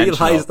not intentional.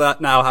 I realise that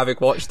now, having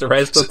watched the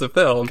rest of the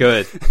film.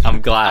 Good.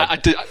 I'm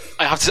glad.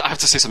 I have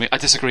to say something. I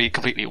disagree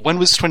completely. When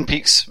was Twin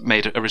Peaks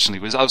made originally?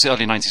 Was that the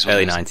early 90s?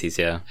 Early 90s,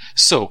 yeah.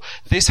 So,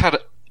 this had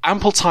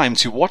ample time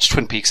to watch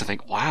Twin Peaks and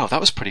think, wow,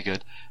 that was pretty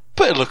good.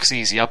 But it looks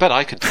easy. I bet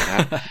I could do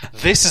that.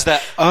 This is their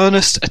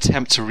earnest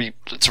attempt to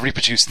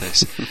reproduce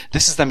this.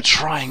 This is them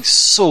trying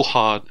so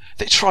hard.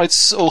 They tried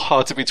so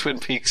hard to be Twin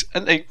Peaks,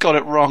 and they got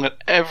it wrong at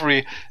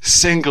every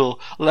single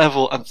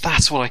level, and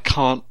that's what I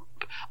can't...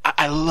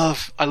 I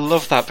love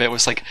that bit where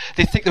it's like,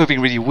 they think they were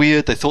being really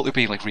weird, they thought they were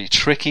being like really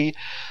tricky,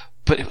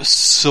 but it was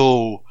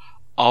so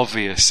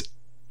obvious.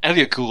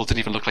 Elliot Gould didn't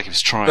even look like he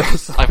was trying.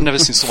 I've never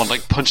seen someone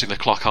like punching the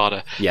clock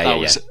harder.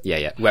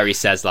 Yeah. Where he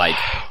says like,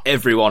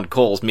 everyone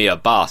calls me a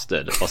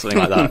bastard, or something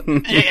like that.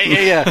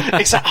 Yeah.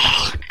 Exactly.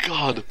 Oh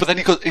god. But then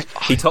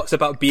he talks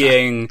about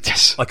being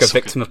like a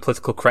victim of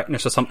political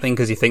correctness or something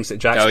because he thinks that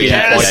Jack's being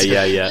yeah.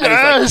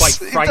 And he's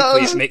like, quite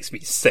frankly, it makes me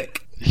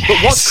sick. Yes.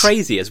 But what's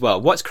crazy as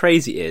well? What's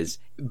crazy is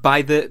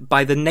by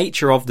the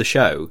nature of the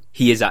show,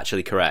 he is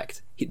actually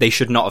correct. They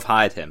should not have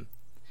hired him.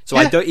 So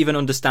I don't even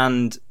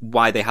understand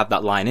why they have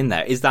that line in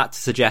there. Is that to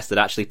suggest that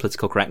actually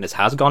political correctness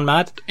has gone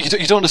mad? You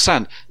don't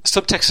understand.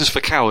 Subtext is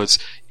for cowards.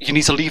 You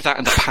need to leave that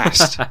in the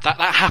past. that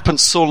happened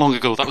so long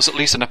ago. That was at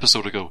least an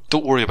episode ago.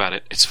 Don't worry about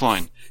it. It's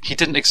fine. He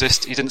didn't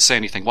exist. He didn't say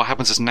anything. What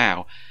happens is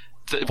now.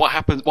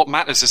 What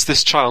matters is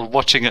this child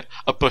watching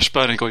a bush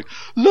burning going,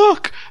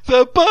 look,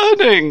 they're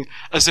burning!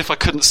 As if I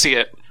couldn't see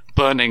it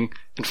burning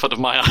in front of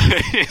my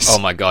eyes. Oh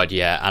my god,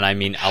 yeah. And I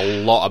mean,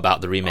 a lot about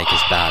the remake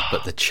is bad,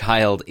 but the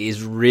child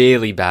is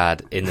really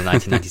bad in the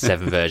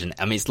 1997 version.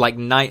 I mean, it's like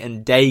night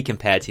and day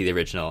compared to the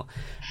original.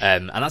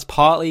 And that's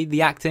partly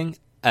the acting,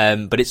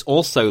 but it's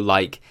also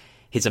like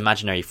his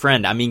imaginary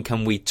friend. I mean,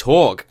 can we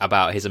talk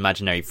about his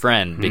imaginary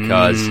friend?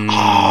 Because...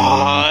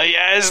 Oh,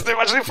 yes, the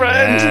imaginary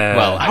friend! Yeah.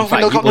 Well, in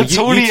fact,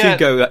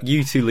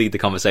 you two lead the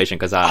conversation,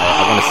 because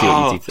I want to see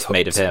what you two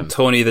made of him.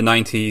 Tony, the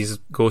 90s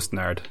ghost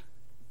nerd.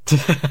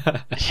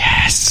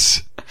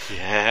 Yes.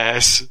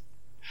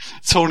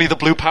 Tony the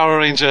Blue Power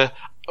Ranger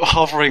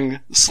hovering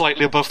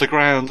slightly above the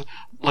ground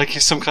like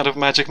he's some kind of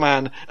magic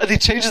man, and he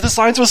changes the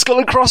sign to a skull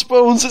and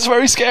crossbones. It's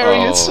very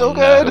scary. It's so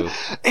good.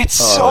 It's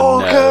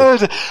so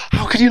good.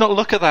 How could you not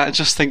look at that and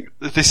just think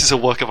this is a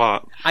work of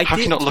art? I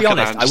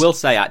will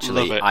say,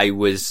 actually, I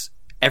was,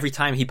 every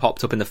time he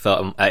popped up in the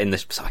film, I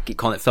keep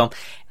calling it film,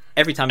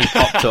 every time he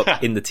popped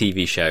up in the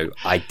TV show,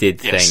 I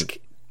did think,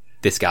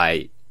 this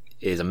guy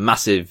is a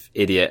massive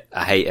idiot.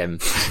 I hate him.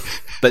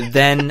 But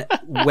then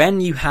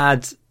when you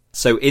had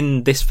So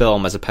in this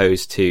film, as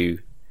opposed to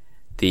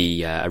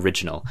the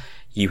original,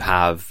 you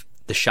have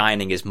The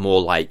Shining is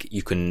more like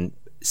you can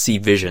see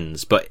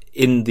visions, but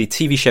in the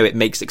TV show it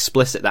makes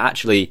explicit that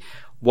actually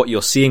what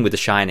you're seeing with The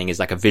Shining is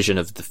like a vision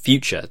of the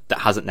future that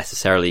hasn't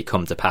necessarily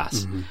come to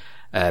pass,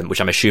 which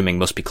I'm assuming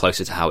must be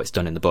closer to how it's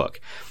done in the book.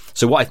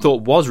 So what I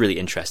thought was really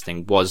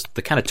interesting was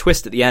the kind of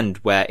twist at the end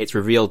where it's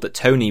revealed that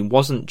Tony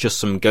wasn't just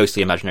some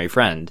ghostly imaginary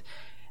friend,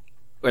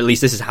 or at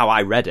least this is how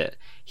I read it.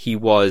 He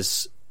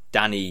was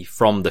Danny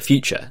from the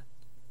future.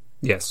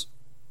 Yes.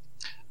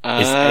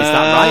 Is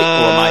that right,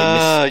 or am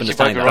I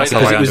misunderstanding that? Right. That's how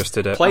I Because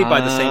understood it it. was played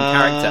by the same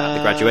character at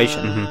the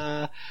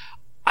graduation.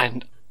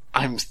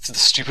 I'm the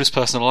stupidest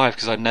person alive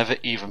because I never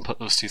even put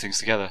those two things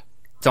together.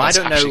 So That's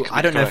I don't actually know.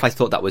 I don't know if I correct.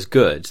 thought that was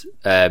good,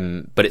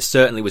 but it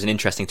certainly was an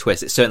interesting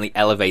twist. It certainly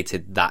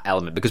elevated that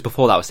element, because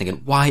before that I was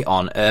thinking, why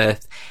on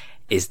earth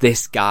is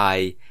this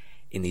guy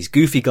in these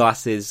goofy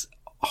glasses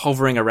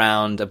hovering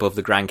around above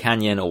the Grand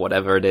Canyon or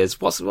whatever it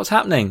is? What's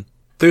happening?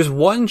 There's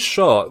one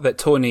shot that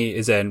Tony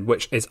is in,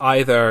 which is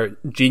either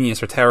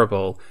genius or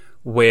terrible,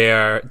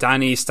 where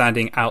Danny's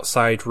standing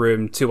outside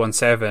room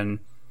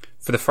 217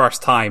 for the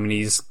first time and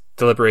he's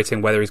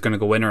deliberating whether he's going to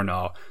go in or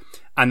not.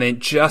 And then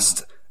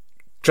just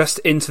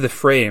into the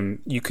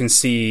frame, you can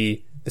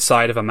see the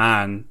side of a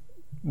man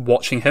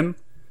watching him,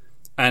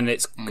 and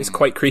it's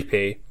quite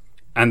creepy.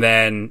 And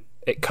then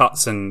it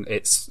cuts and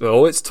it's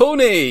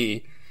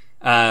Tony!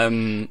 I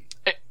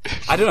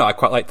don't know, I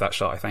quite like that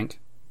shot, I think.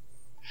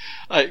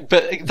 But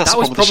that's That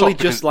was probably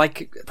just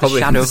like the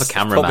shadow of a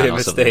cameraman or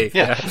something.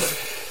 Yeah.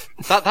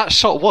 That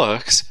shot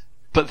works,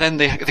 but then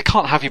they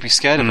can't have you be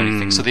scared of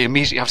anything, so they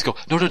immediately have to go,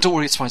 no, don't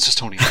worry, it's fine, it's just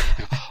Tony. Go,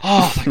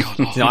 oh, thank God.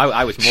 Oh. No,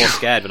 I was more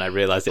scared when I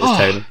realised it was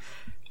Tony.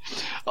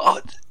 Oh,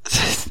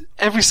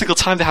 every single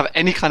time they have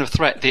any kind of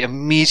threat, they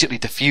immediately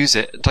diffuse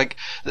it. Like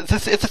the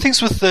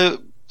things with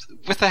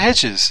the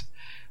hedges,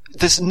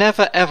 there's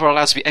never ever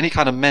allowed to be any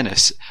kind of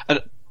menace.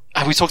 And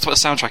have we talked about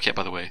the soundtrack yet,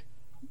 by the way?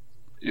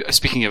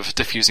 Speaking of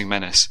diffusing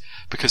menace,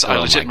 because I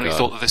legitimately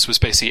thought that this was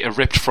basically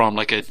ripped from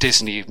like a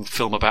Disney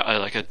film about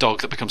like a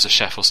dog that becomes a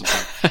chef or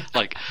something.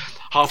 Like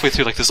halfway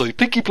through, like this like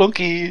Pinky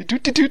Plunky,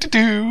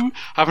 do,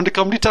 having a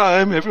comedy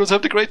time, everyone's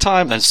having a great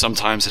time. Then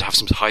sometimes it'd have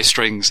some high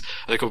strings,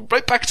 and they go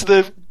right back to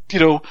the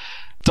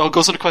dog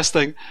goes on a quest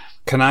thing.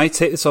 Can I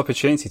take this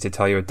opportunity to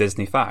tell you a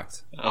Disney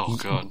fact? Oh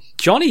God,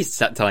 Johnny's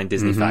telling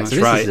Disney facts.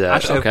 That's right.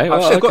 Okay,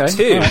 I've got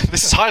two.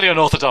 this is highly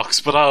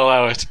unorthodox, but I'll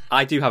allow it.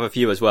 I do have a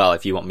few as well,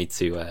 if you want me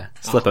to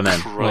slip them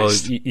in. Well,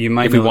 you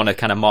might If we want to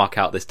kind of mark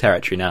out this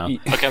territory now. Okay,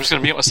 I'm just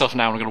going to mute myself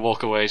now and I'm going to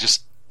walk away.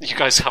 Just, you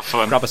guys have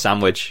fun. Grab a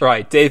sandwich.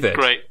 Right, David.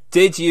 Great.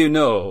 Did you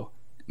know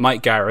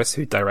Mike Garris,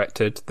 who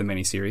directed the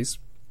miniseries,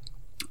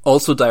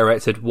 also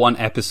directed one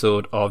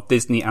episode of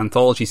Disney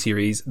anthology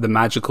series The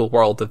Magical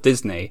World of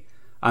Disney,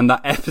 and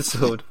that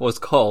episode was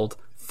called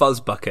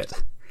Fuzz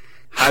Bucket.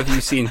 Have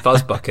you seen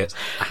Fuzz Bucket?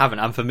 I haven't.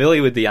 I'm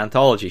familiar with the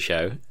anthology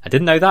show. I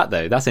didn't know that,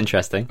 though. That's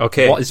interesting.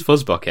 Okay. What is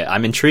Fuzz Bucket?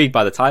 I'm intrigued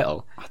by the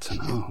title. I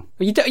don't know.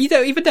 You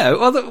don't even know?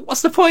 Well,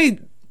 what's the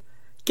point?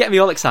 Get me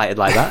all excited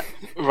like that.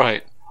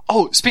 Right.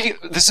 Oh, this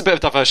is a bit of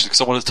diversion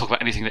because I wanted to talk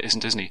about anything that isn't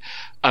Disney.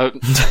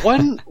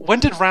 When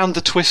did Round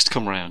the Twist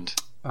come round?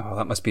 Oh,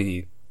 that must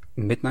be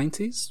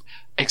mid-90s?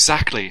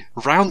 Exactly.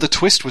 Round the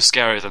Twist was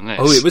scarier than this.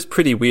 Oh, it was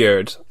pretty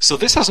weird. So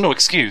this has no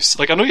excuse.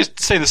 Like, I know you're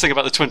saying this thing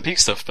about the Twin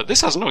Peaks stuff, but this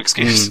has no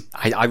excuse.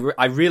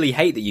 I really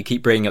hate that you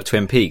keep bringing up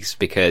Twin Peaks,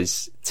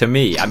 because to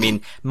me, I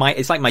mean,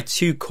 it's like my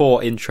two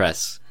core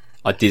interests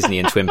are Disney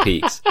and Twin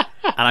Peaks, and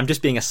I'm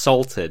just being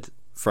assaulted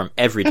from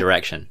every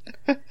direction.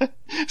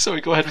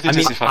 Sorry, go ahead with your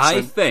Disney facts I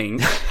then.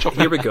 think,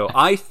 here we go,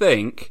 I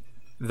think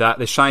that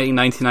the Shining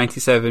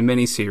 1997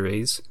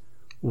 miniseries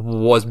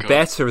was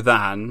better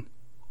than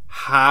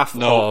half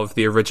of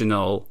the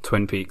original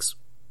Twin Peaks.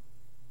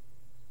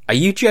 Are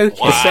you joking?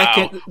 Wow. The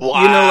second,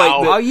 Wow. you know,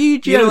 like Are you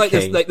joking? You know, like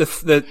this, like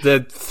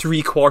the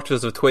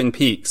 3/4 of Twin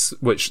Peaks,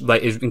 which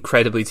like is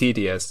incredibly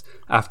tedious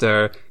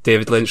after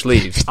David Lynch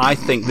leaves. I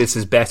think this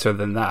is better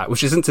than that,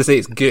 which isn't to say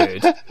it's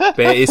good, but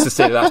it is to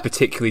say that that's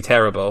particularly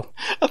terrible.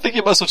 I think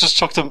you might as well just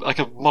chucked him like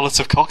a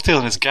Molotov cocktail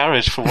in his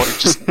garage for what he'd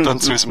just done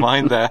to his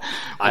mind there.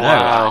 I know.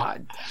 Wow.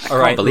 I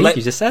can't believe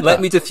you just said let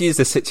that. me diffuse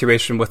the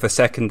situation with a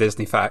second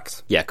Disney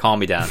fact. Yeah, calm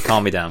me down.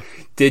 Calm me down.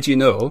 Did you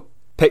know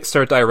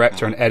Pixar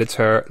director and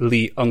editor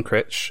Lee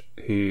Unkrich,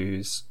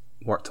 who's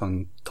worked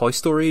on Toy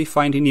Story,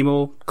 Finding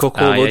Nemo,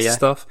 Coco, loads of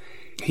stuff,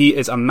 he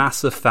is a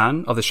massive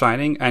fan of The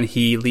Shining, and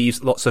he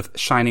leaves lots of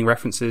Shining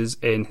references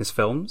in his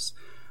films.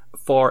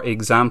 For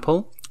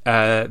example,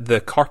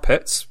 the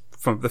carpets,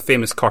 from the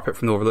famous carpet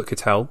from the Overlook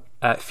Hotel,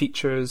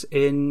 features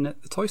in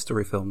the Toy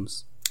Story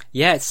films.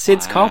 Yeah, it's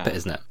Sid's carpet,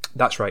 isn't it?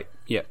 That's right,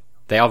 yeah.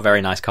 They are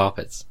very nice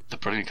carpets. The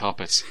brilliant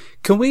carpets.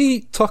 Can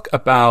we talk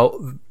about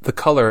the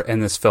colour in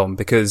this film?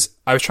 Because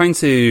I was trying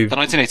to... The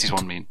 1980s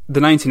one, mean?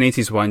 The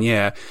 1980s one,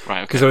 yeah. Right,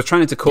 okay. Because I was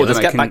trying to decode Let's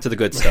get back to the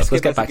good stuff.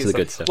 Let's get back to the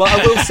good stuff. Well,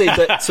 I will say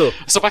that... So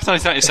back to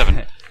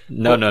 1997.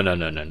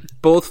 No.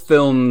 both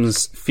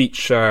films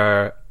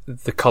feature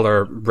the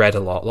colour red a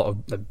lot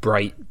of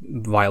bright,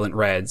 violent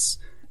reds.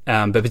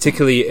 But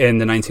particularly in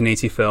the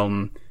 1980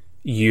 film,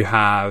 you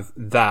have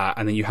that,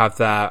 and then you have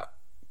that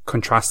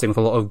contrasting with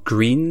a lot of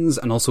greens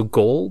and also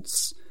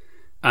golds.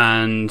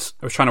 And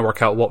I was trying to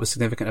work out what was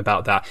significant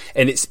about that.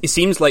 And it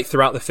seems like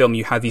throughout the film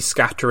you have these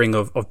scattering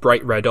of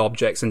bright red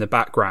objects in the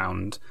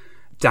background.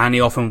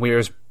 Danny often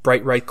wears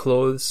bright red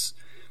clothes.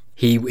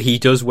 He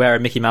does wear a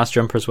Mickey Mouse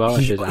jumper as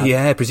well.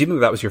 Yeah,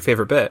 presumably that was your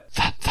favourite bit.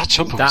 That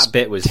jumper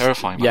bit was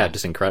terrifying. Man. Yeah,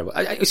 just incredible.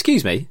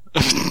 Excuse me.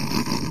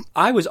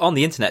 I was on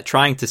the internet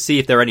trying to see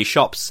if there are any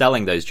shops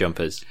selling those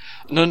jumpers.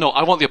 No,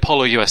 I want the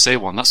Apollo USA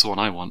one. That's the one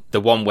I want. The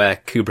one where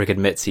Kubrick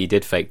admits he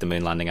did fake the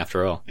moon landing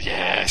after all.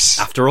 Yes.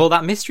 After all,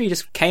 that mystery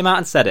just came out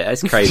and said it.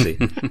 It's crazy.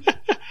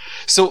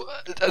 So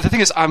the thing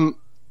is,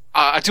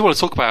 I do want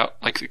to talk about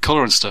like the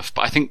colour and stuff,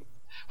 but I think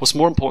what's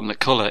more important than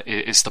colour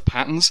is the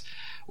patterns.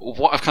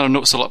 What I've kind of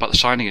noticed a lot about The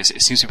Shining is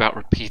it seems to be about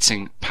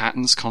repeating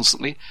patterns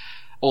constantly.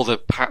 All the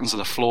patterns of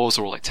the floors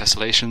are all like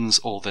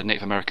tessellations, all the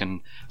Native American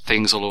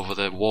things all over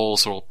the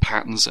walls are all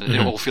patterns, and it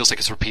all feels like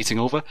it's repeating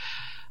over.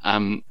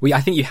 I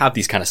think you have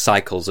these kind of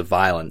cycles of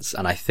violence,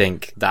 and I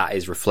think that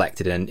is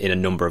reflected in a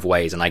number of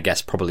ways, and I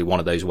guess probably one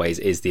of those ways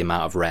is the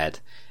amount of red.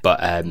 But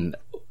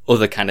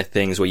other kind of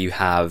things where you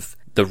have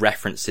the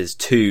references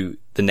to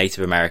the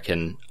Native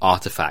American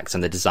artifacts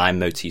and the design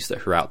motifs that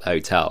are throughout the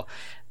hotel.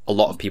 A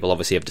lot of people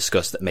obviously have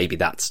discussed that maybe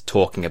that's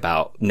talking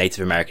about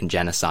Native American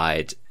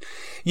genocide.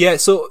 Yeah,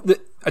 so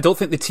I don't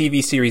think the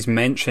TV series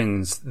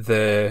mentions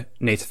the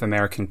Native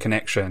American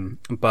connection,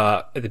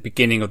 but at the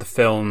beginning of the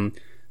film,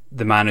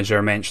 the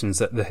manager mentions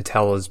that the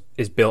hotel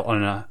is built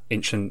on an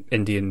ancient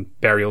Indian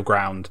burial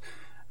ground,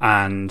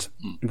 and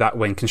that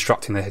when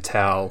constructing the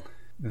hotel,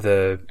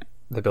 the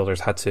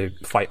builders had to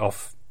fight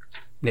off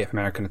Native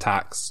American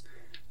attacks.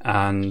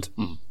 And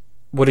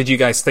what did you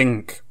guys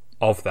think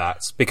of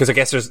that? Because I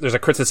guess there's a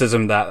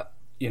criticism that,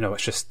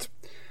 it's just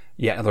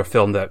yet another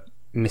film that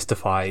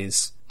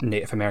mystifies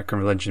Native American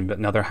religion, but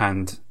on the other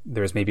hand,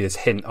 there's maybe this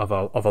hint of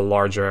a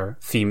larger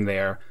theme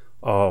there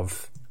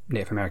of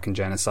Native American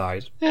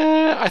genocide.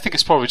 Yeah, I think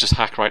it's probably just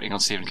hack writing on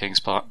Stephen King's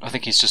part. I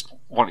think he's just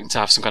wanting to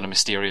have some kind of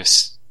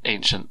mysterious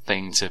ancient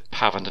thing to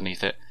have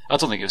underneath it. I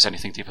don't think it was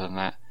anything deeper than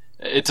that.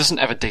 It doesn't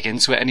ever dig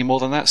into it any more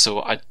than that,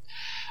 so I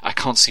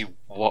can't see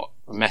what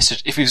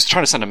message... If he was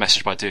trying to send a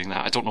message by doing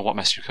that, I don't know what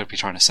message he could be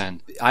trying to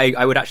send.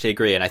 I would actually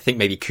agree, and I think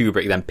maybe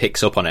Kubrick then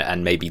picks up on it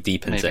and maybe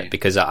deepens it,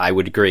 because I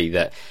would agree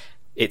that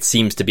it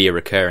seems to be a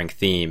recurring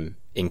theme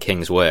in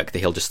King's work, that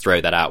he'll just throw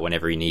that out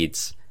whenever he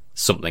needs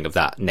something of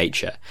that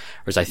nature.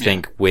 Whereas I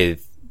think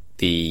with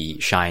the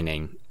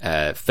Shining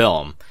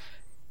film,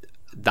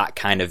 that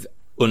kind of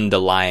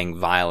underlying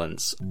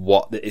violence,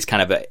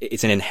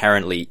 it's an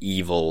inherently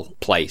evil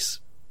place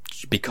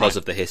because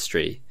of the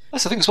history.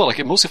 That's the thing as well. Like,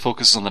 it mostly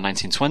focuses on the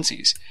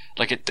 1920s.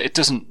 Like, it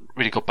doesn't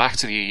really go back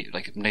to the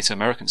Native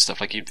American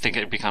stuff. Like, you'd think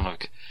it'd be kind of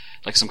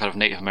like some kind of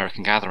Native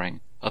American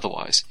gathering.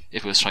 Otherwise,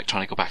 if it was trying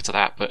to go back to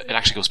that, but it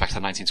actually goes back to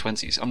the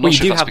 1920s. I'm not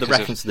sure you if do that's have the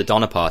reference to the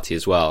Donner Party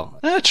as well.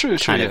 True.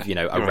 Kind of,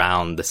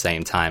 around the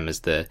same time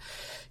as the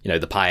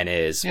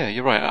pioneers. Yeah,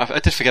 you're right. I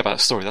did forget about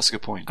that story. That's a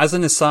good point. As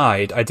an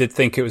aside, I did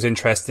think it was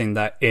interesting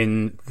that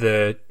in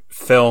the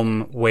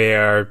film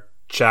where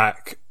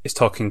Jack is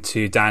talking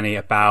to Danny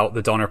about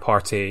the Donner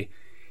Party,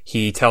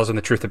 he tells him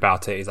the truth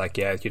about it. He's like,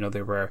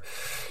 they were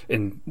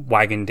in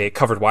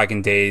covered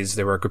wagon days.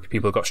 There were a group of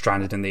people who got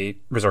stranded and they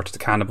resorted to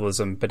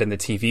cannibalism. But in the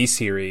TV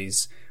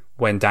series,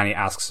 when Danny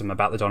asks him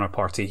about the Donner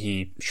Party,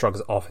 he shrugs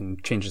it off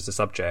and changes the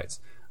subject.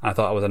 And I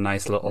thought that was a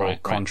nice little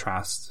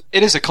contrast.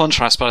 It is a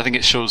contrast, but I think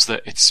it shows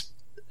that it's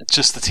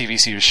just the TV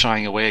series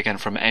shying away again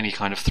from any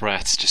kind of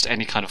threat, just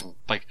any kind of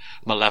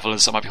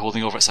malevolence that might be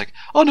holding over. It's like,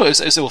 oh no,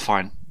 it's all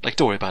fine. Like,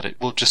 don't worry about it.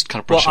 We'll just kind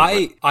of brush over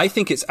it. I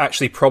think it's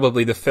actually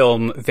probably the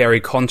film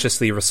very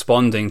consciously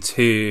responding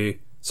to.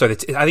 I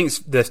think it's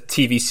the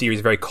TV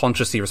series very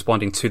consciously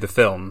responding to the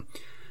film.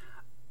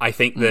 I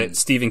think that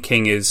Stephen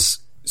King is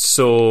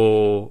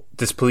so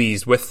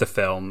displeased with the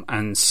film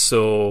and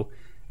so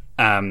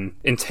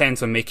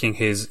intent on making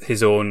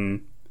his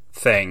own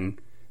thing,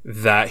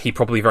 that he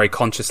probably very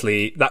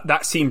consciously,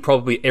 that scene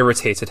probably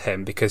irritated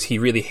him, because he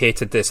really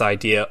hated this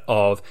idea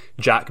of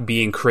Jack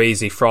being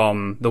crazy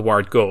from the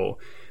word go.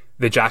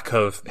 The Jack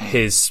of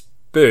his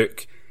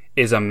book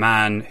is a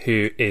man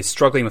who is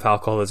struggling with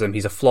alcoholism.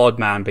 He's a flawed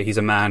man, but he's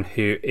a man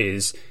who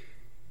is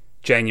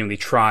genuinely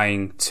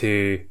trying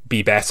to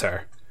be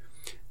better.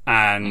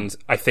 And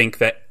I think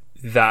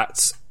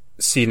that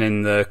scene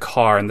in the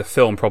car in the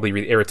film probably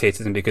really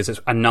irritated him, because it's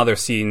another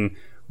scene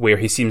where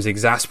he seems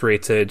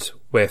exasperated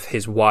with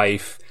his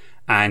wife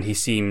and he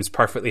seems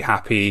perfectly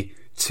happy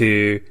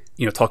to,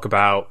 talk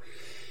about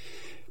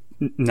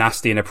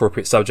nasty,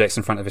 inappropriate subjects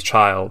in front of his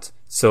child.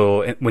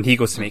 So when he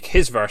goes to make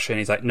his version,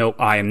 he's like, no,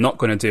 I am not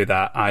going to do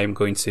that. I am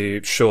going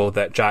to show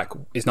that Jack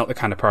is not the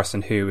kind of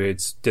person who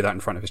would do that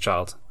in front of his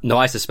child. No,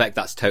 I suspect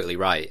that's totally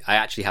right. I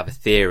actually have a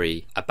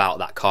theory about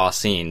that car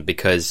scene,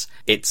 because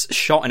it's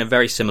shot in a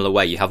very similar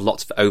way. You have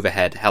lots of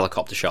overhead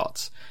helicopter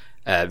shots,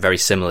 very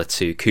similar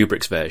to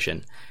Kubrick's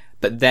version.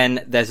 But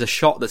then there's a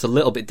shot that's a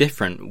little bit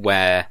different,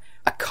 where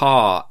a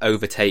car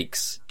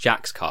overtakes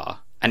Jack's car,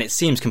 And it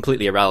seems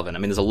completely irrelevant. I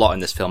mean, there's a lot in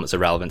this film that's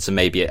irrelevant, so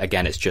maybe,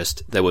 again, it's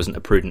just there wasn't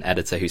a prudent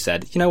editor who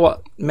said, you know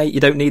what, mate, you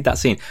don't need that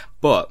scene.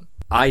 But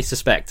I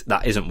suspect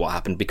that isn't what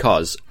happened,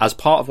 because as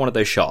part of one of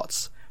those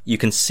shots, you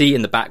can see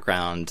in the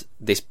background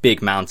this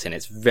big mountain.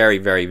 It's very,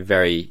 very,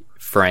 very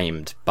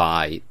framed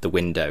by the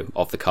window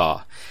of the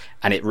car.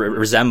 And it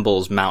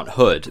resembles Mount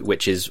Hood,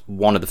 which is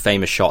one of the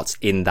famous shots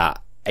in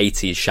that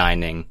 80s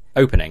Shining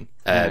opening,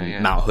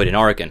 Mount Hood in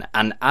Oregon.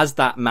 And as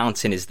that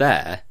mountain is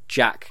there,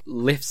 Jack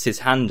lifts his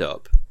hand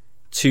up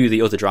to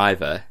the other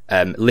driver,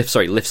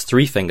 lifts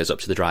 3 fingers up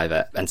to the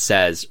driver and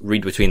says,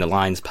 "Read between the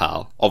lines,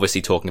 pal."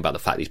 Obviously talking about the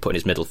fact that he's putting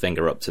his middle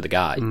finger up to the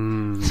guy.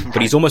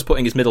 But he's almost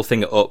putting his middle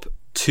finger up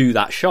to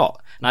that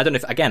shot. And I don't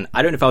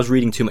know if I was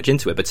reading too much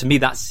into it, but to me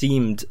that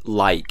seemed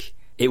like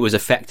it was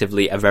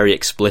effectively a very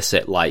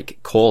explicit, like,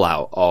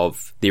 call-out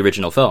of the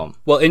original film.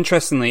 Well,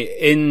 interestingly,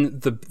 in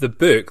the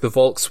book, the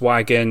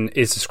Volkswagen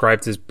is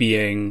described as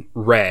being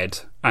red,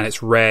 and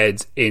it's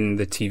red in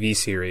the TV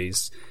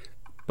series.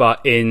 But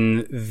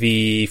in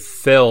the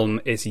film,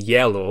 it's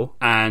yellow.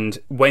 And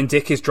when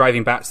Dick is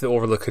driving back to the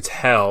Overlook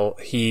Hotel,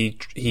 he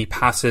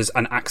passes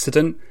an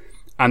accident,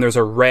 and there's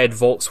a red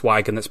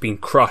Volkswagen that's been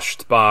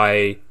crushed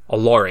by a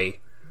lorry.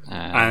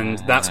 And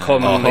that's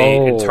commonly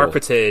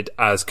interpreted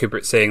as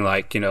Kubrick saying,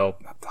 like, you know,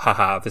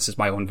 haha, this is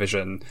my own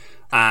vision.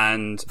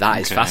 And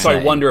that is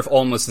fascinating. So I wonder if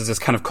almost there's this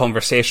kind of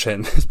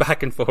conversation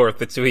back and forth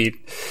between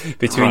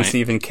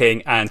Stephen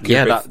King and Kubrick.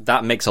 Yeah,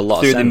 that makes a lot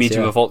of sense. Through the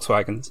medium of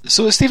Volkswagens.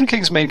 So is Stephen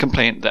King's main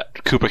complaint that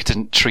Kubrick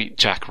didn't treat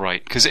Jack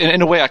right? Because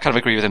in a way I kind of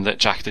agree with him that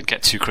Jack did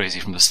get too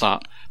crazy from the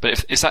start.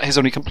 But is that his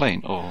only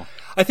complaint, or...?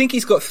 I think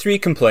he's got 3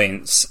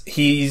 complaints.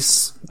 He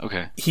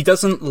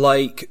doesn't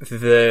like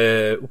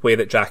the way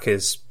that Jack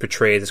is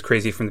portrayed as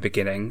crazy from the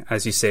beginning,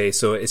 as you say.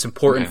 So it's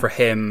important for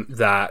him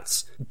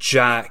that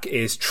Jack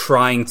is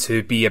trying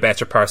to be a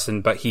better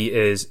person, but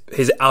his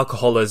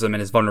alcoholism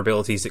and his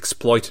vulnerability is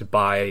exploited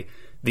by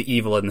the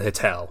evil in the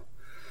hotel.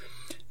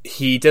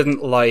 He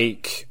didn't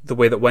like the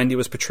way that Wendy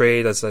was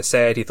portrayed, as I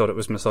said. He thought it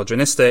was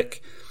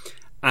misogynistic.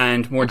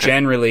 And more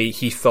generally,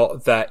 he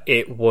thought that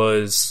it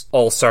was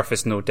all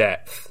surface, no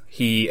depth.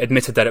 He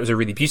admitted that it was a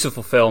really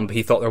beautiful film, but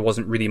he thought there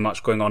wasn't really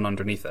much going on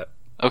underneath it.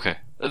 Okay.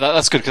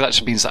 That's good, because that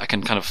just means that I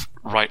can kind of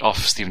write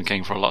off Stephen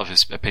King for a lot of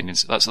his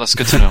opinions. That's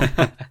good to know.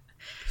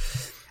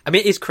 I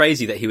mean, it's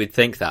crazy that he would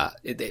think that,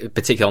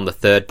 particularly on the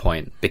third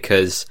point,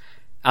 because,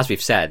 as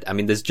we've said, I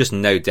mean, there's just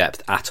no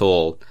depth at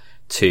all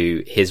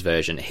to his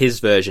version. His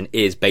version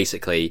is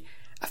basically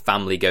a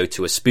family go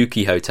to a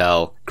spooky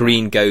hotel,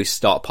 green ghosts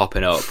start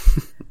popping up,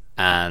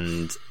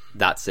 and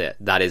that's it.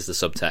 That is the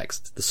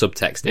subtext. The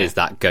subtext is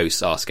that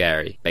ghosts are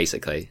scary,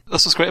 basically.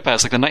 That's what's great about it.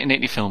 It's like the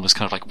 1980 film was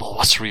kind of like, well,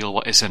 what's real,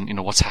 what isn't, you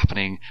know, what's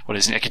happening, what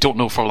isn't. Like, you don't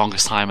know for the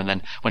longest time, and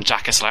then when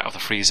Jack gets out of the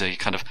freezer, you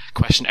kind of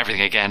question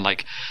everything again,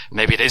 like,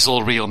 maybe it is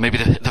all real, maybe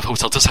the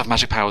hotel does have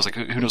magic powers, like,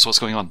 who knows what's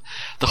going on.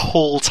 The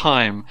whole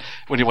time,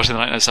 when you're watching the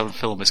 1997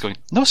 film, it's going,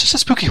 no, it's just a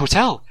spooky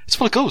hotel. It's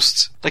full of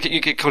ghosts. Like, you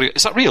get,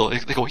 is that real?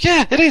 They go,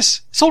 yeah, it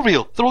is. It's all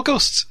real. They're all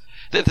ghosts.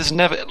 There's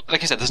never,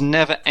 like I said, there's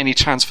never any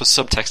chance for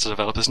subtext to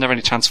develop. There's never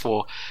any chance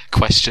for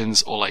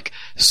questions or, like,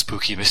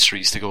 spooky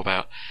mysteries to go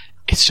about.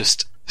 It's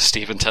just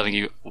Stephen telling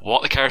you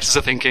what the characters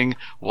are thinking,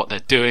 what they're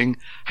doing,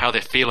 how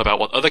they feel about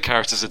what other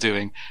characters are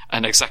doing,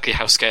 and exactly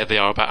how scared they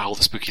are about all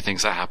the spooky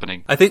things that are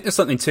happening. I think there's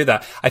something to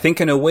that. I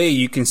think in a way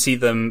you can see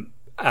them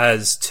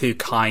as 2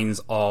 kinds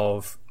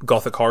of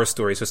gothic horror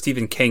stories. So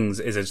Stephen King's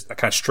is a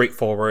kind of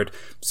straightforward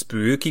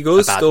spooky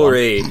ghost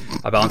story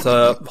about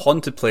a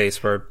haunted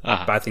place where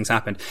bad things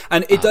happen.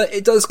 And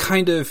it does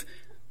kind of,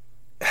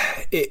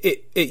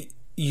 it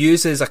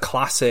uses a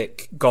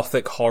classic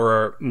gothic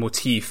horror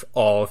motif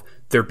of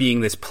there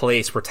being this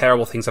place where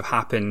terrible things have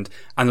happened,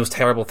 and those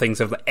terrible things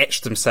have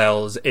etched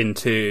themselves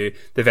into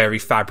the very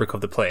fabric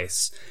of the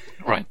place.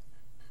 Right.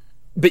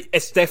 But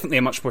it's definitely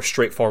a much more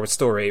straightforward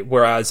story,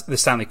 whereas the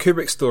Stanley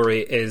Kubrick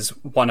story is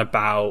one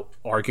about,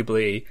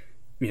 arguably,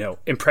 you know,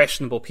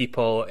 impressionable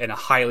people in a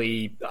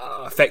highly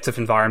effective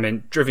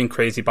environment, driven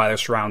crazy by their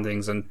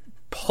surroundings, and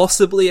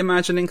possibly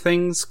imagining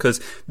things,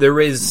 because there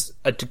is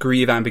a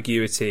degree of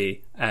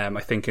ambiguity, I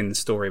think, in the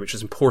story, which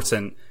is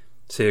important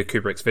to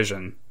Kubrick's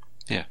vision.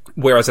 Yeah.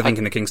 Whereas I think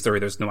in the King story,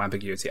 there's no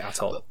ambiguity at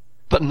all.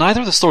 But neither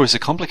of the stories are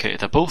complicated.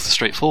 They're both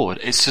straightforward.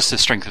 It's just the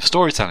strength of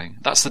storytelling.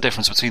 That's the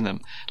difference between them.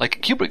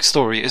 Like, Kubrick's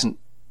story isn't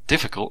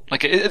difficult.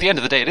 Like, at the end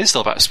of the day, it is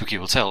still about a spooky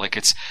hotel. Like,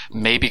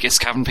 maybe it's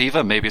cabin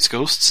fever, maybe it's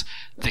ghosts.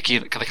 They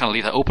kind of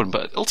leave that open,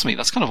 but ultimately,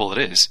 that's kind of all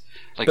it is.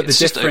 Like, but it's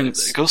just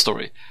a ghost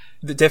story.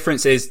 The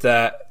difference is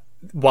that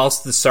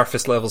whilst the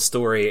surface level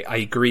story, I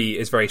agree,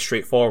 is very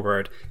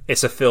straightforward,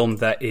 it's a film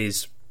that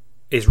is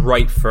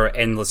ripe for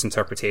endless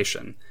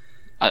interpretation.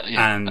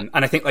 And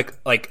I think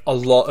like a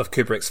lot of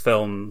Kubrick's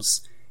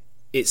films,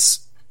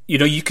 it's, you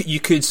know, you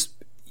could,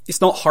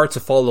 it's not hard to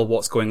follow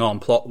what's going on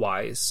plot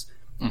wise.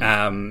 You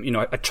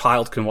know, a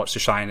child can watch The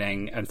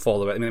Shining and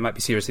follow it. I mean, they might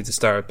be seriously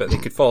disturbed, but they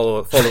could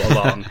follow it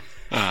along.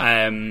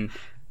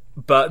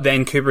 But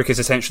then Kubrick is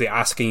essentially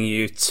asking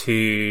you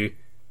to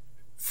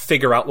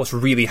figure out what's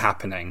really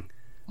happening.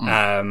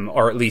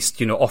 or at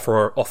least,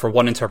 offer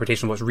one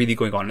interpretation of what's really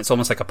going on. It's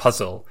almost like a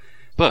puzzle.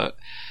 But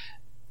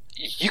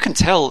you can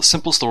tell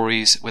simple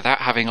stories without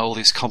having all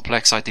these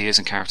complex ideas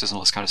and characters and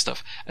all this kind of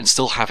stuff, and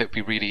still have it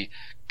be really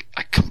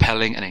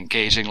compelling and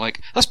engaging.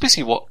 Like, that's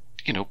basically what,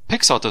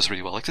 Pixar does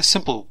really well. Like, the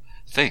simple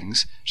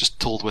things, just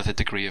told with a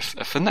degree of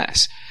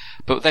finesse.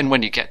 But then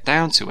when you get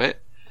down to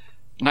it,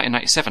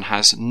 1997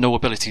 has no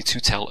ability to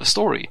tell a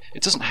story.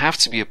 It doesn't have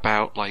to be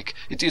about,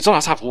 it doesn't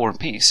have to have war and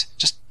peace.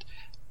 Just,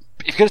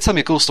 if you're going to tell me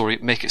a ghost story,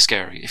 make it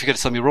scary. If you're going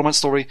to tell me a romance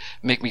story,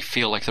 make me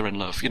feel like they're in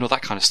love.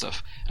 That kind of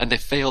stuff. And they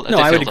failed. No,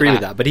 I would agree with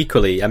that. But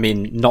equally,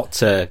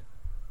 obviously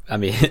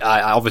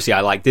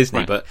I like Disney,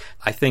 right. But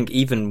I think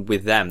even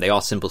with them, they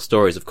are simple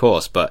stories, of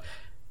course, but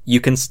you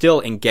can still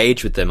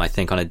engage with them, I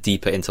think, on a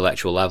deeper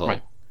intellectual level.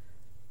 Right.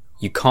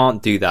 You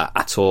can't do that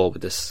at all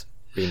with this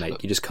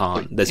remake. You just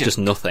can't. There's just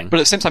nothing. But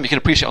at the same time, you can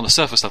appreciate on the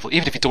surface level,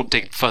 even if you don't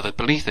dig further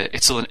beneath it,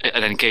 it's still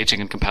an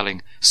engaging and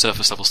compelling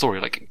surface level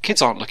story. Like,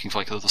 kids aren't looking for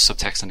like the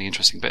subtext and the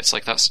interesting bits.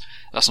 Like, that's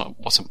not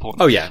what's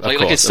important. Oh yeah, of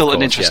course, it's still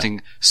an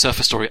interesting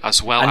surface story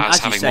as well and as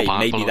you having say, more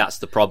maybe that's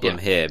the problem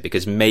here,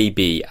 because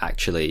maybe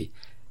actually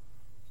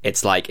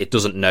it's like it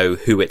doesn't know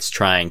who it's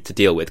trying to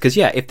deal with. Because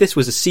if this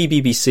was a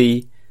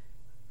CBBC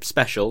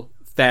special,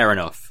 fair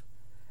enough.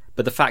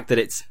 But the fact that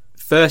it's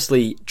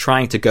firstly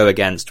trying to go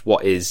against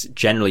what is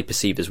generally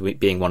perceived as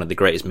being one of the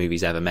greatest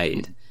movies ever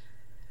made,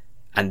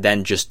 and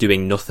then just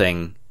doing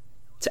nothing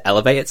to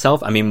elevate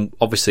itself. I mean,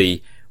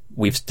 obviously,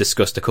 we've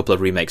discussed a couple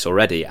of remakes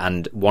already,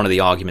 and one of the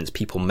arguments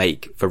people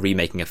make for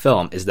remaking a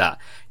film is that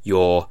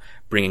you're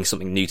bringing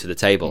something new to the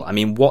table. I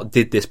mean, what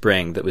did this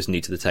bring that was new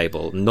to the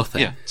table?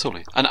 Nothing. Yeah,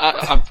 totally. And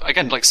I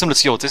again, like similar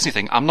to your Disney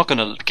thing, I'm not going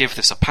to give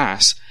this a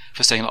pass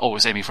for saying, oh,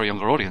 it's aiming for a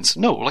younger audience.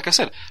 No, like I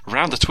said,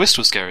 Round the Twist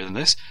was scarier than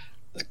this.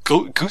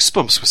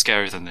 Goosebumps was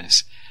scarier than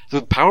this.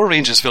 The Power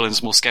Rangers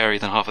villain's more scary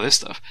than half of this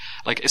stuff.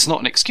 Like, it's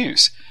not an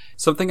excuse.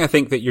 Something I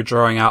think that you're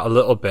drawing out a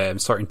little bit, I'm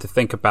starting to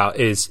think about,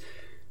 is,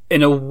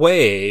 in a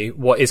way,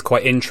 what is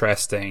quite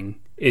interesting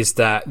is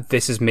that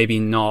this is maybe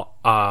not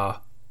a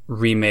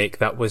remake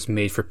that was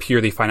made for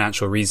purely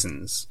financial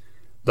reasons.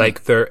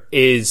 Like, there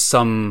is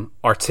some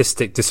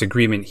artistic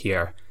disagreement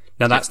here.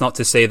 Now, that's not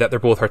to say that they're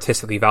both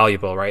artistically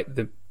valuable, right?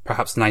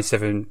 Perhaps the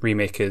 97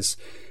 remake is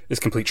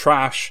complete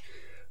trash.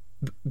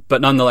 But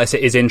nonetheless,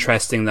 it is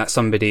interesting that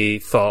somebody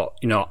thought,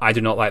 I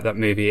do not like that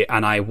movie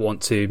and I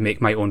want to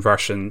make my own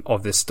version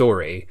of this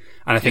story.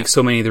 And I think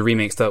so many of the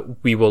remakes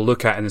that we will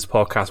look at in this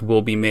podcast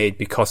will be made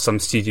because some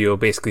studio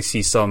basically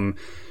sees some,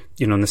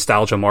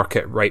 nostalgia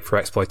market ripe for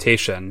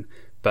exploitation.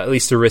 But at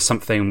least there is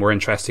something more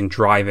interesting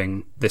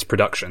driving this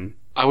production.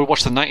 I would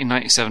watch the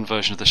 1997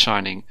 version of The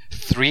Shining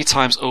 3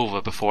 times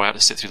over before I had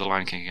to sit through The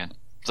Lion King again.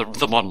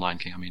 The modern Lion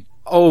King, I mean.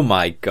 Oh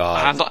my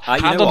god.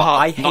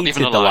 I hated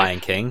The lie. Lion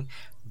King.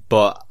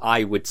 But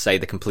I would say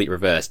the complete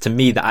reverse. To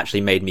me, that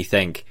actually made me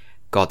think,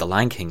 God, The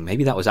Lion King,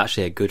 maybe that was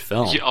actually a good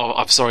film.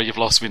 I'm sorry, you've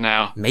lost me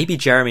now. Maybe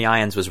Jeremy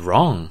Irons was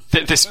wrong.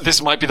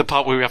 This might be the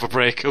part where we have a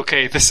break.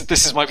 Okay,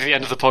 this might be the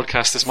end of the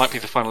podcast. This might be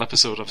the final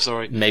episode. I'm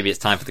sorry. Maybe it's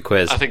time for the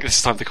quiz. I think this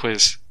is time for the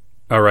quiz.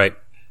 All right.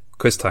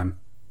 Quiz time.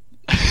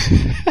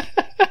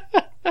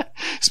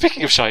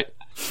 Speaking of shite.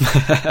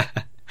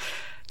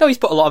 No, he's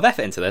put a lot of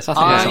effort into this. I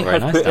think that's not very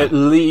nice. I have put at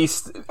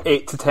least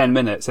 8 to 10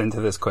 minutes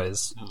into this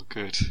quiz. Oh,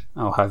 good.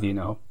 I'll have you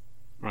know.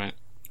 Right.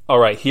 All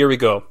right, here we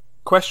go.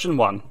 Question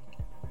 1.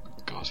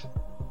 God.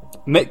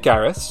 Mick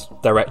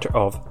Garris, director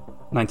of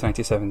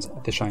 1997's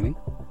The Shining,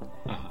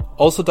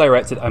 also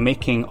directed a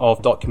making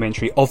of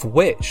documentary of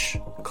which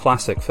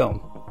classic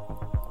film?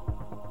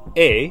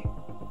 A.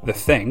 The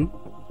Thing,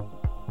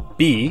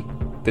 B.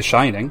 The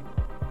Shining,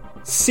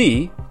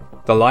 C.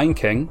 The Lion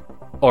King,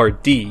 or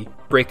D.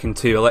 Breaking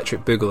 2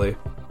 Electric Boogaloo.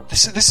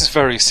 This is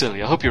very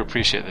silly. I hope you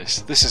appreciate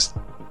this. This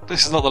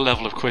is not the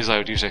level of quiz I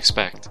would usually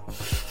expect.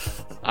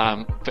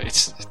 But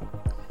it's...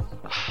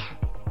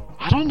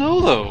 I don't know,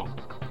 though.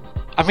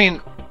 I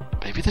mean,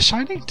 maybe The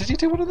Shining? Did he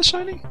do one of The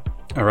Shining?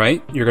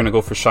 Alright, you're going to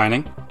go for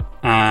Shining.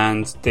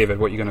 And David,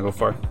 what are you going to go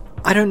for?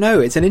 I don't know.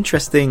 It's an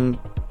interesting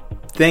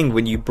thing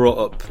when you brought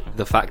up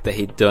the fact that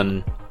he'd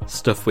done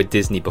stuff with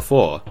Disney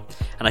before.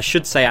 And I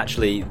should say,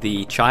 actually,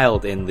 the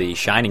child in the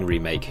Shining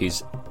remake,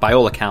 who's, by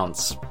all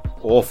accounts,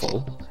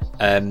 awful,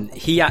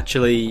 he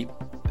actually...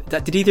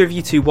 Did either of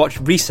you two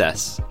watch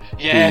Recess?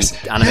 Yes.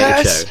 The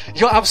animated show?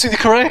 You're absolutely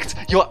correct.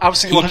 You're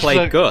absolutely 100%. He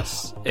played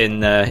Gus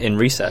in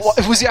Recess.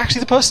 What, was he actually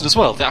the person as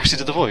well that actually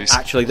did the voice?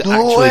 Actually Gus.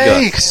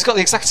 Because he's got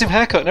the exact same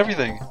haircut and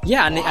everything.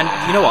 Yeah, and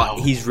you know what?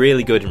 He's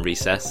really good in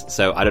Recess,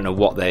 so I don't know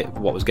what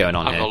was going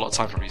on I've here. got a lot of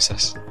time for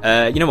Recess.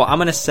 You know what? I'm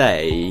going to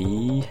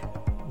say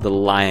The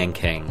Lion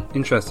King.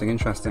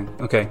 Interesting.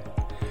 Okay.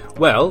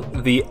 Well,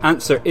 the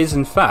answer is,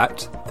 in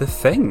fact, The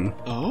Thing.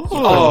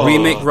 Oh. A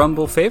remake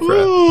Rumble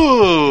favourite.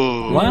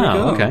 Ooh.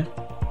 Wow, okay.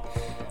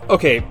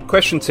 Okay,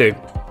 question 2.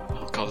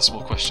 Oh god, there's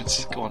more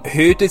questions. Go on.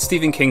 Who did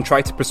Stephen King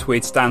try to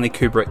persuade Stanley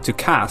Kubrick to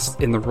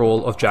cast in the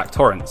role of Jack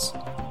Torrance?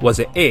 Was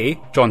it A.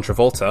 John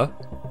Travolta,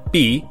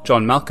 B.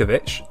 John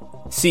Malkovich,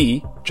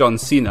 C. John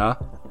Cena,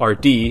 or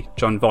D.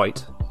 John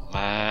Voight?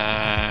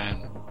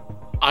 Man,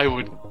 I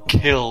would kill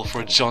kill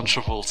for a John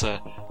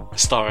Travolta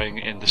starring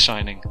in The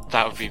Shining.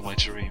 That would be my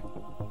dream.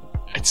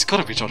 It's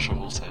got to be John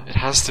Travolta. It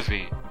has to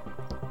be.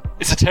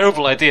 It's a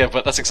terrible idea,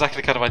 but that's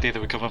exactly the kind of idea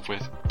that we come up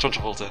with. John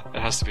Travolta.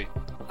 It has to be.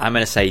 I'm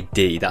going to say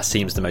D. That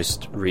seems the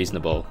most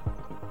reasonable.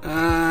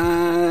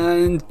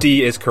 And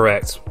D is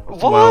correct.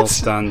 What? Well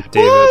done,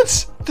 David.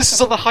 What? This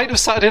is on the height of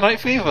Saturday Night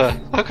Fever.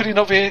 How could he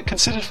not be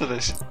considered for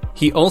this?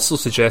 He also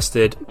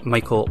suggested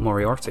Michael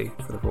Moriarty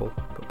for the role,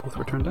 but both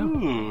were turned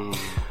down. Ooh.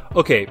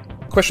 Okay,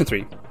 question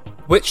 3.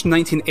 Which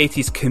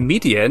 1980s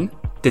comedian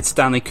did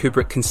Stanley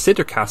Kubrick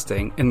consider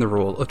casting in the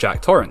role of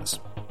Jack Torrance?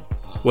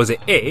 Was it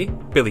A,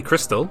 Billy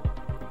Crystal,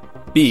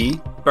 B,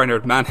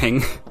 Bernard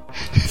Manning,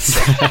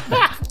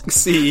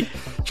 C,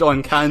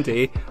 John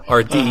Candy,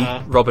 or D,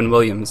 Robin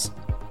Williams?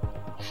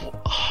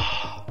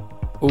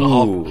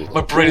 Oh,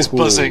 my brain is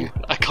buzzing.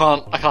 I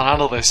can't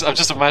handle this. I'm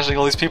just imagining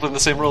all these people in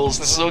the same roles.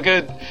 This is so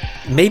good.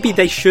 Maybe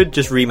they should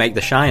just remake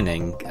The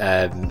Shining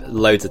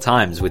loads of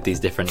times with these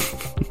different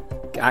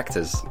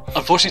actors.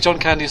 Unfortunately, John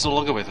Candy is no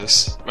longer with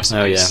us. Rest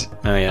in peace.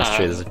 Oh yeah, that's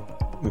true.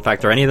 In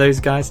fact, are any of those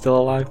guys still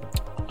alive?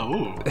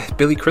 Oh,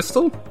 Billy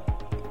Crystal?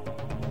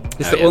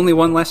 Is the only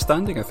one left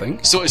standing, I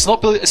think. so it's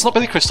not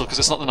Billy Crystal because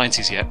it's not the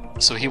 90s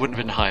yet. So he wouldn't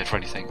have been hired for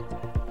anything.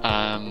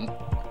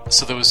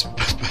 So there was.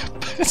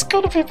 It's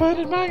got to be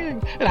Bernard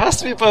Manning. It has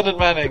to be Bernard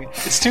Manning.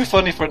 It's too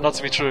funny for it not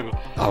to be true.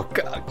 Oh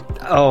god!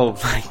 Oh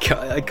my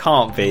god! It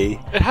can't be.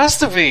 It has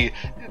to be.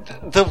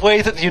 The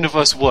way that the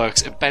universe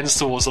works, it bends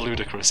towards the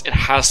ludicrous. It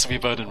has to be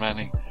Bernard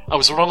Manning. I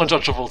was wrong on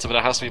John Travolta, but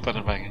it has to be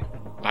Bernard Manning.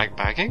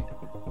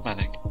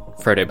 Manning?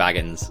 Frodo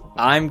Baggins.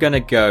 I'm gonna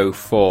go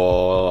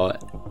for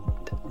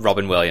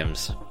Robin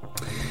Williams.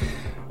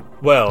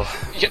 Well,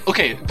 yeah,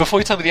 okay. Before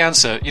you tell me the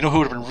answer, you know who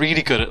would have been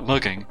really good at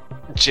mugging?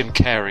 Jim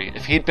Carrey.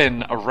 If he'd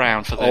been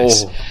around for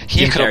this,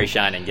 Jim Carrey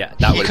Shining. Yeah,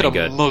 that would have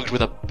been good. Mugged with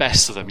the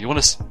best of them. You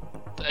want to?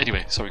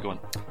 Anyway, sorry, go on.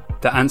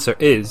 The answer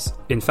is,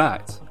 in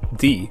fact,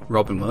 D,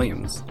 Robin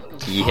Williams.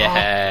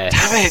 Yes.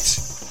 Damn it!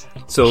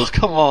 So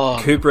come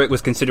on. Kubrick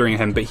was considering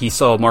him, but he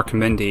saw Mark and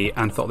Mindy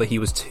and thought that he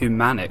was too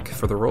manic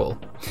for the role.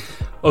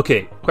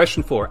 Okay,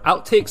 question 4.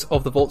 Outtakes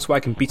of the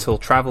Volkswagen Beetle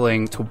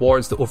travelling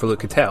towards the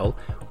Overlook Hotel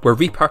were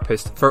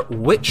repurposed for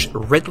which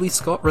Ridley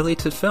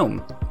Scott-related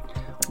film?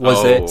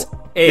 Was it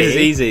A...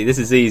 This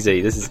is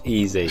easy. There's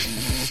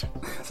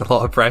a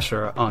lot of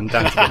pressure on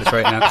Dan to get this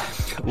right now.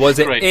 Was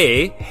it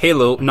A,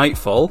 Halo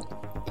Nightfall,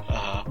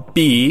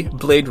 B,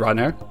 Blade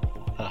Runner,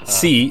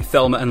 C,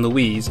 Thelma and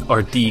Louise,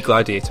 or D,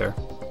 Gladiator?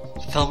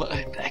 Thelma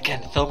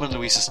and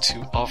Louise is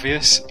too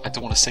obvious. I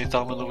don't want to say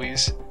Thelma and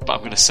Louise, but I'm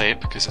going to say it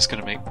because it's going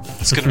to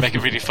make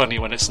it really funny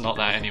when it's not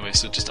that anyway.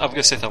 So I'm going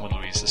to say Thelma and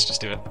Louise. Let's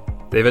just do it.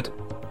 David?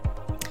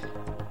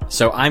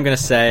 So I'm going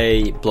to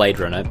say Blade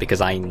Runner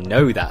because I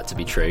know that to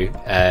be true.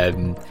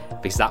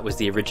 Because that was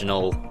the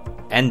original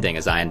ending,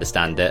 as I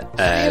understand it.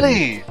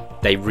 Really?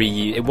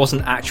 It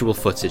wasn't actual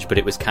footage, but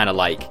it was kind of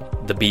like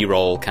the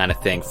B-roll kind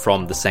of thing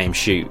from the same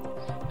shoot.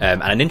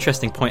 And an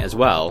interesting point as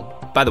well.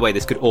 By the way,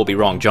 this could all be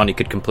wrong. Johnny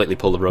could completely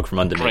pull the rug from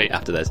under me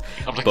after this.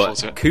 I'm looking but forward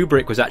to it.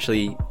 Kubrick was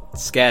actually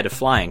scared of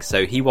flying,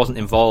 so he wasn't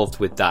involved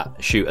with that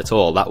shoot at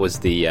all. That was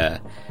the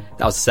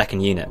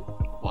second unit.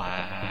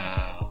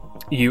 Wow.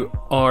 You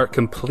are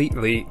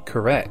completely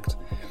correct.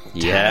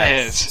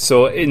 Yes.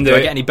 So do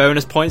I get any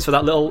bonus points for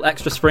that little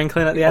extra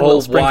sprinkling at the end?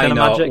 Little sprinkling of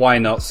magic? Why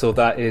not? So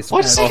that is...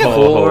 Why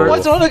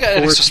don't I get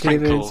an extra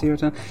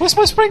sprinkle? What's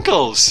my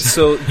sprinkles?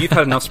 So you've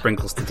had enough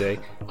sprinkles today.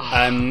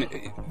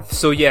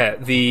 So yeah,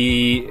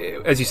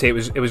 as you say, it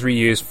was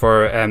reused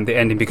for the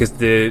ending because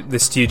the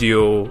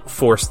studio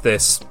forced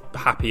this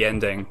happy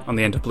ending on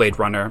the end of Blade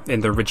Runner in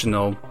the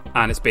original,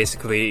 and it's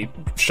basically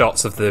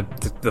shots of the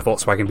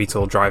Volkswagen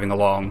Beetle driving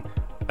along.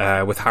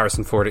 With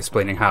Harrison Ford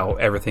explaining how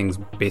everything's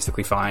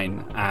basically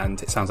fine,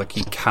 and it sounds like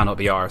he cannot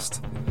be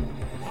arsed.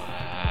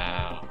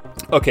 Wow.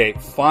 Okay,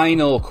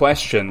 final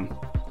question.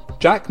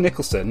 Jack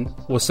Nicholson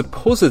was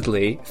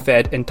supposedly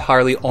fed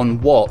entirely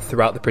on what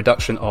throughout the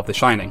production of The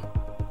Shining?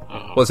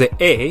 Was it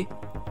A,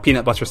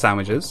 peanut butter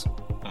sandwiches,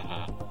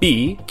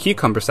 B,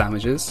 cucumber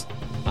sandwiches,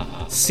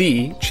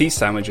 C, cheese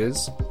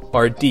sandwiches,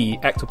 or D,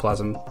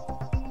 ectoplasm?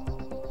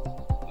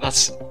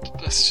 That's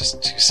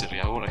just too silly.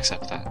 I won't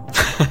accept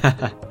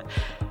that.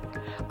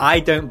 I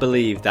don't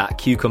believe that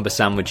cucumber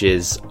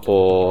sandwiches,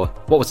 or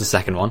what was the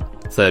second one?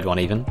 Third one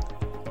even?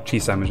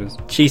 Cheese sandwiches.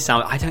 Cheese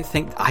sandwich.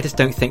 I just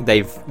don't think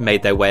they've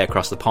made their way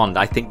across the pond.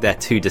 I think they're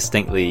too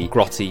distinctly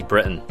grotty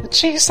Britain. The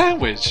cheese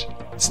sandwich?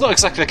 It's not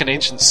exactly like an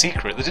ancient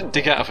secret. They didn't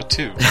dig out of a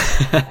tube.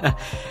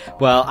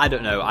 Well, I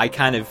don't know.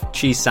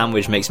 Cheese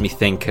sandwich makes me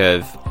think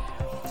of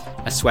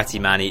a sweaty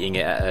man eating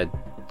it at a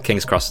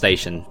King's Cross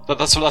station.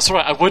 That's all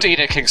right. I would eat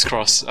at King's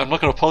Cross. I'm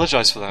not going to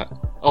apologise for that.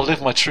 I'll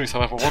live my truth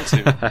however I want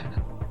to.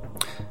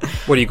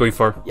 What are you going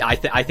for? Yeah,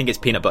 I think it's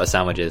peanut butter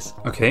sandwiches.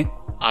 Okay.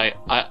 I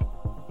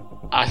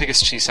think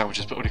it's cheese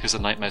sandwiches, but only because the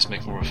nightmares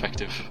make more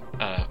effective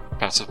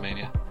bouts of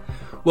mania.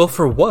 Well,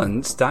 for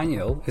once,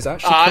 Daniel is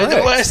actually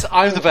correct.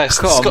 I'm the best.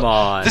 Come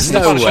on. This is the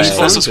advantage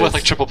of it's worth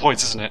like triple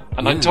points, isn't it?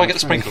 And do I get the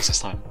sprinkles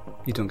this time?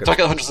 You don't get. Do I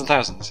get the hundreds and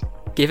thousands?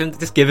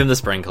 Just give him the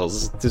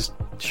sprinkles. Just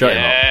show him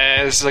up.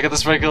 Yes, I get the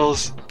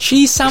sprinkles.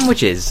 Cheese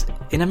sandwiches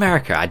in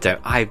America.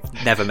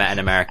 I've never met an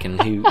American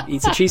who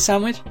eats a cheese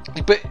sandwich.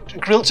 But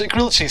grilled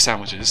cheese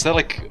sandwiches, they're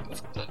like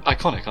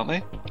iconic, aren't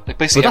they? Like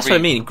basically, Well, that's what I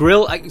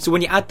mean. So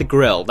when you add the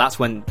grill, that's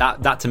when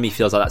that to me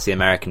feels like that's the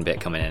American bit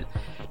coming in.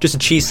 Just a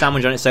cheese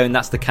sandwich on its own,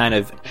 that's the kind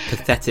of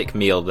pathetic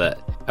meal that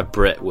a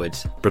Brit would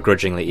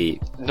begrudgingly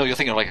eat. No, you're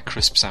thinking of like a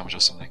crisp sandwich or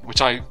something,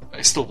 which I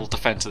still will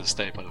defend to this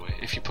day, by the way.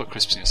 If you put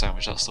crisps in your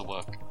sandwich, that'll still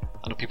work.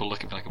 I know people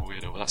look at me like a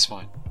weirdo, but that's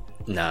fine.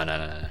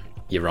 No.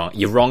 You're wrong.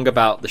 You're wrong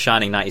about The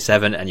Shining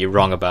 97, and you're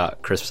wrong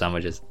about crisp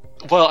sandwiches.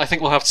 Well, I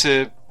think we'll have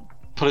to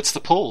put it to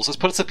the polls. Let's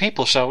put it to the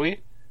people, shall we?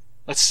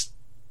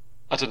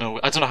 I don't know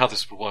how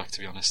this would work, to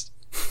be honest.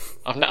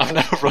 I've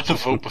never run a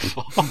vote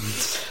before.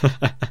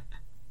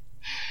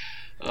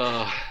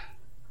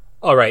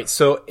 Alright,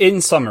 so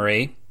in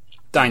summary,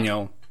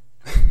 Daniel,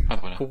 I'm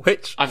the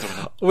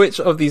winner. which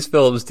of these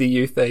films do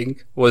you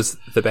think was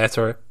the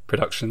better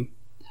production?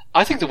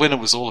 I think the winner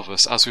was all of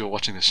us as we were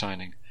watching The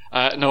Shining.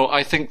 No,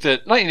 I think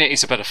that 1980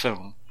 is a better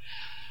film.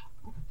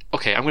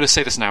 Okay, I'm going to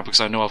say this now because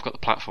I know I've got the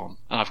platform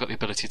and I've got the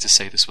ability to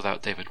say this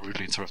without David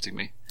rudely interrupting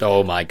me.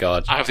 Oh my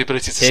god. I have the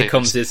ability to say this. Here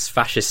comes this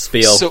fascist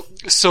spiel.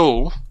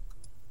 So,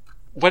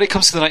 when it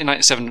comes to the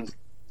 1997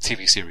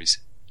 TV series,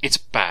 it's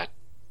bad.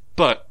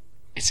 But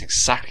it's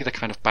exactly the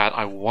kind of bad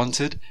I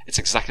wanted. It's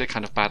exactly the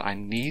kind of bad I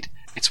need.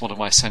 It's one of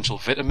my essential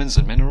vitamins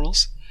and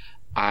minerals.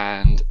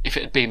 And if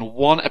it had been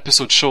one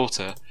episode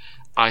shorter,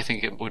 I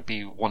think it would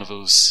be one of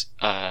those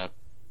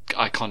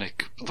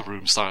iconic The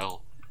Room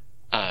style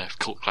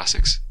cult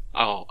classics.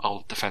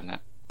 I'll defend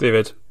that.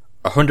 David?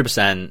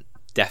 100%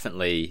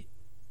 definitely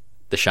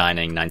The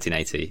Shining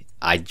 1980.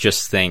 I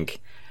just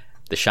think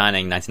The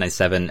Shining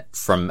 1997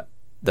 from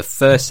the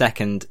first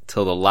second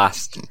till the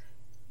last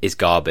is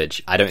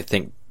garbage.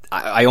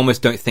 I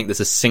almost don't think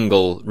there's a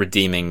single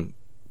redeeming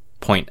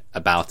point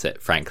about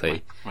it,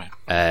 frankly.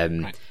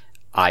 Right.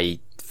 I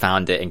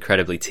found it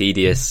incredibly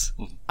tedious.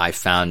 I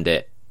found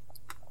it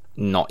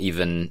not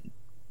even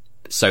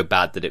so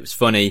bad that it was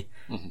funny.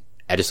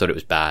 I just thought it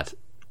was bad.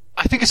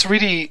 I think it's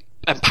really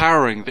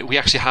empowering that we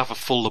actually have a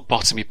full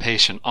lobotomy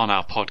patient on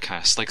our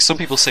podcast. Like, some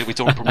people say we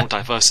don't promote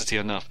diversity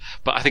enough,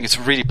 but I think it's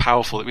really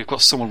powerful that we've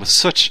got someone with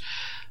such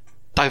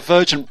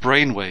divergent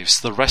brainwaves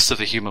to the rest of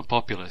the human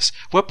populace.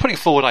 We're putting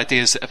forward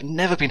ideas that have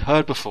never been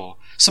heard before.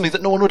 Something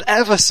that no one would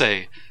ever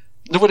say.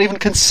 No one would even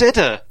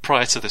consider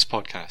prior to this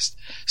podcast.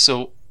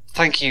 So,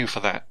 thank you for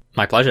that.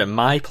 My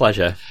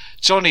pleasure.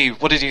 Johnny,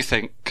 what did you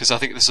think? Because I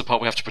think this is the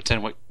part we have to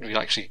pretend we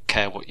actually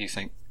care what you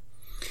think.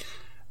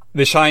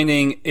 The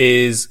Shining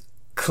is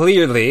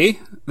clearly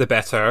the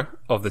better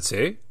of the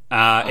two.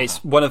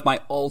 It's one of my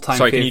all-time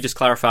Sorry, can you just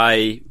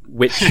clarify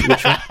which one?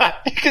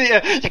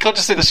 Yeah, you can't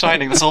just say The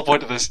Shining. That's the whole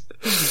point of this.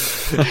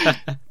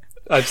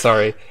 I'm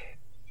sorry.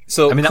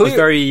 So, I mean, that was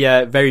very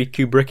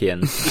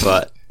Kubrickian,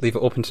 but leave it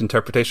open to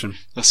interpretation.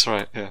 That's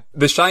right, yeah.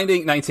 The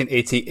Shining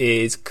 1980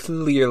 is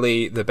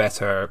clearly the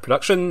better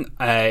production.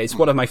 It's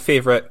one of my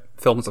favourite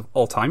films of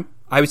all time.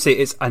 I would say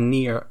it's a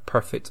near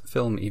perfect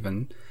film,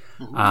 even.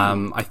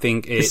 I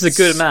think it's... This is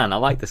a good man. I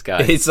like this guy. I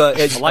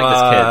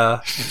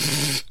like this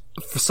kid.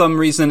 For some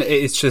reason,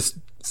 it's just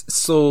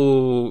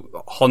so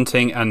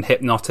haunting and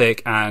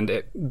hypnotic, and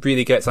it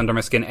really gets under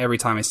my skin every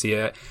time I see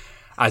it,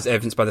 as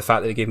evidenced by the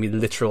fact that it gave me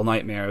literal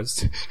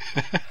nightmares.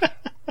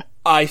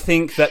 I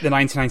think that the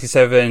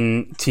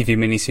 1997 TV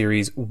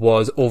miniseries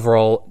was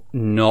overall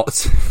not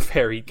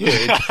very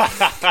good.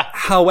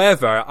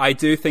 However, I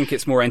do think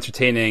it's more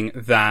entertaining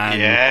than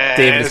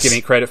David is giving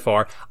it credit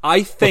for.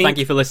 I think... Well, thank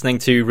you for listening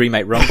to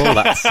Remake Rumble.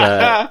 That's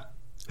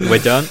we're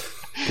done.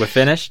 We're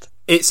finished.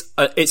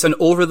 It's an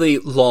overly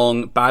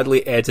long,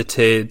 badly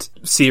edited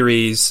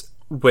series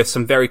with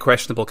some very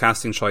questionable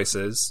casting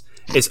choices.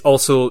 It's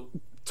also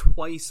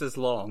twice as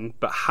long,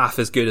 but half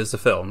as good as the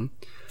film.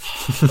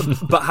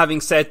 But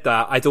having said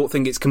that, I don't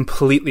think it's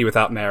completely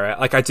without merit.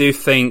 Like, I do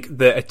think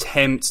the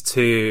attempt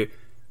to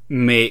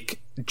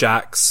make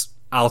Jack's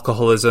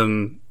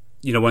alcoholism,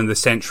 one of the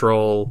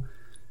central,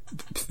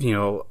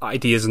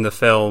 ideas in the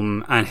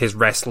film, and his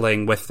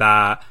wrestling with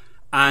that.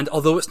 And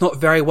although it's not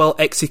very well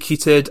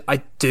executed, I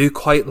do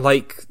quite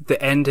like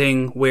the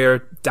ending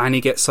where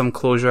Danny gets some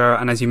closure.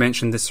 And as you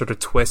mentioned, this sort of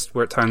twist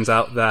where it turns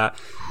out that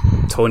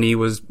Tony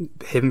was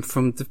him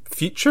from the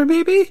future,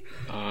 maybe?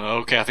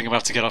 Okay, I think I'm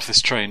about to get off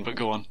this train, but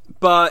go on.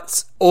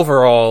 But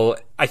overall,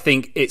 I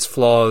think its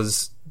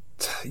flaws...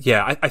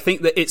 Yeah, I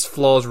think that its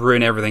flaws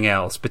ruin everything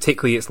else,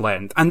 particularly its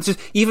length. And just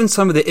even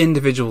some of the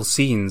individual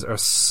scenes are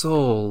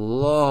so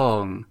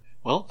long.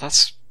 Well,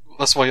 that's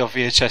why your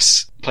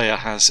VHS player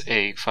has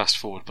a fast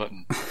forward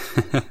button.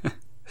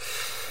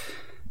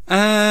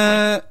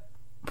 Well,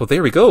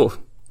 there we go.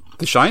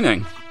 The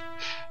Shining.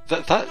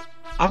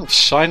 I'm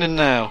shining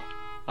now.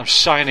 I'm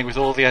shining with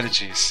all the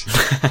energies.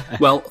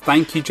 Well,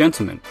 thank you,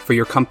 gentlemen, for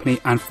your company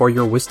and for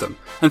your wisdom.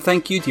 And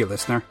thank you, dear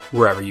listener,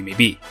 wherever you may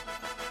be.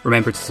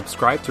 Remember to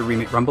subscribe to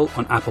Remake Rumble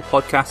on Apple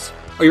Podcasts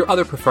or your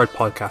other preferred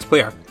podcast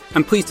player.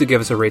 And please do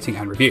give us a rating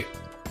and review.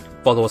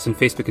 Follow us on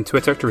Facebook and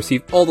Twitter to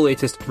receive all the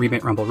latest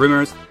Remake Rumble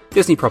rumours,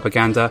 Disney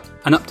propaganda,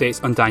 and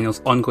updates on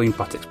Daniel's ongoing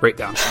buttocks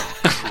breakdown.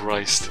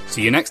 Christ.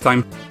 See you next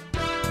time.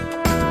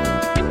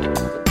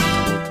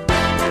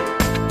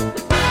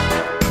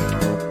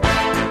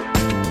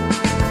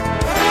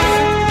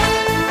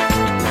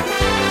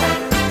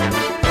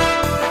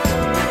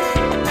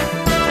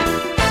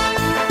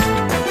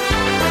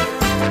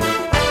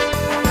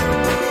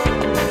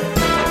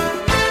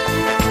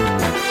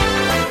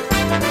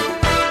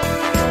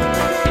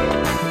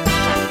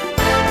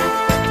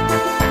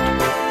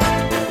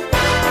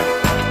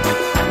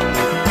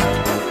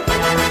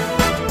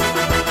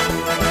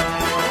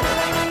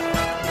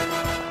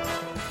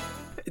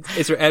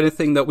 Is there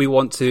anything that we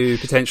want to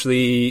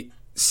potentially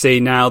say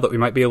now that we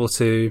might be able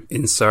to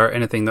insert?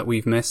 Anything that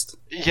we've missed?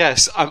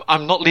 Yes,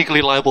 I'm not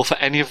legally liable for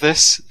any of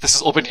this. This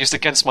has all been used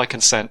against my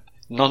consent.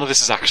 None of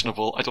this is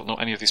actionable. I don't know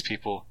any of these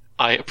people.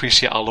 I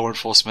appreciate our law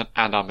enforcement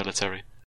and our military.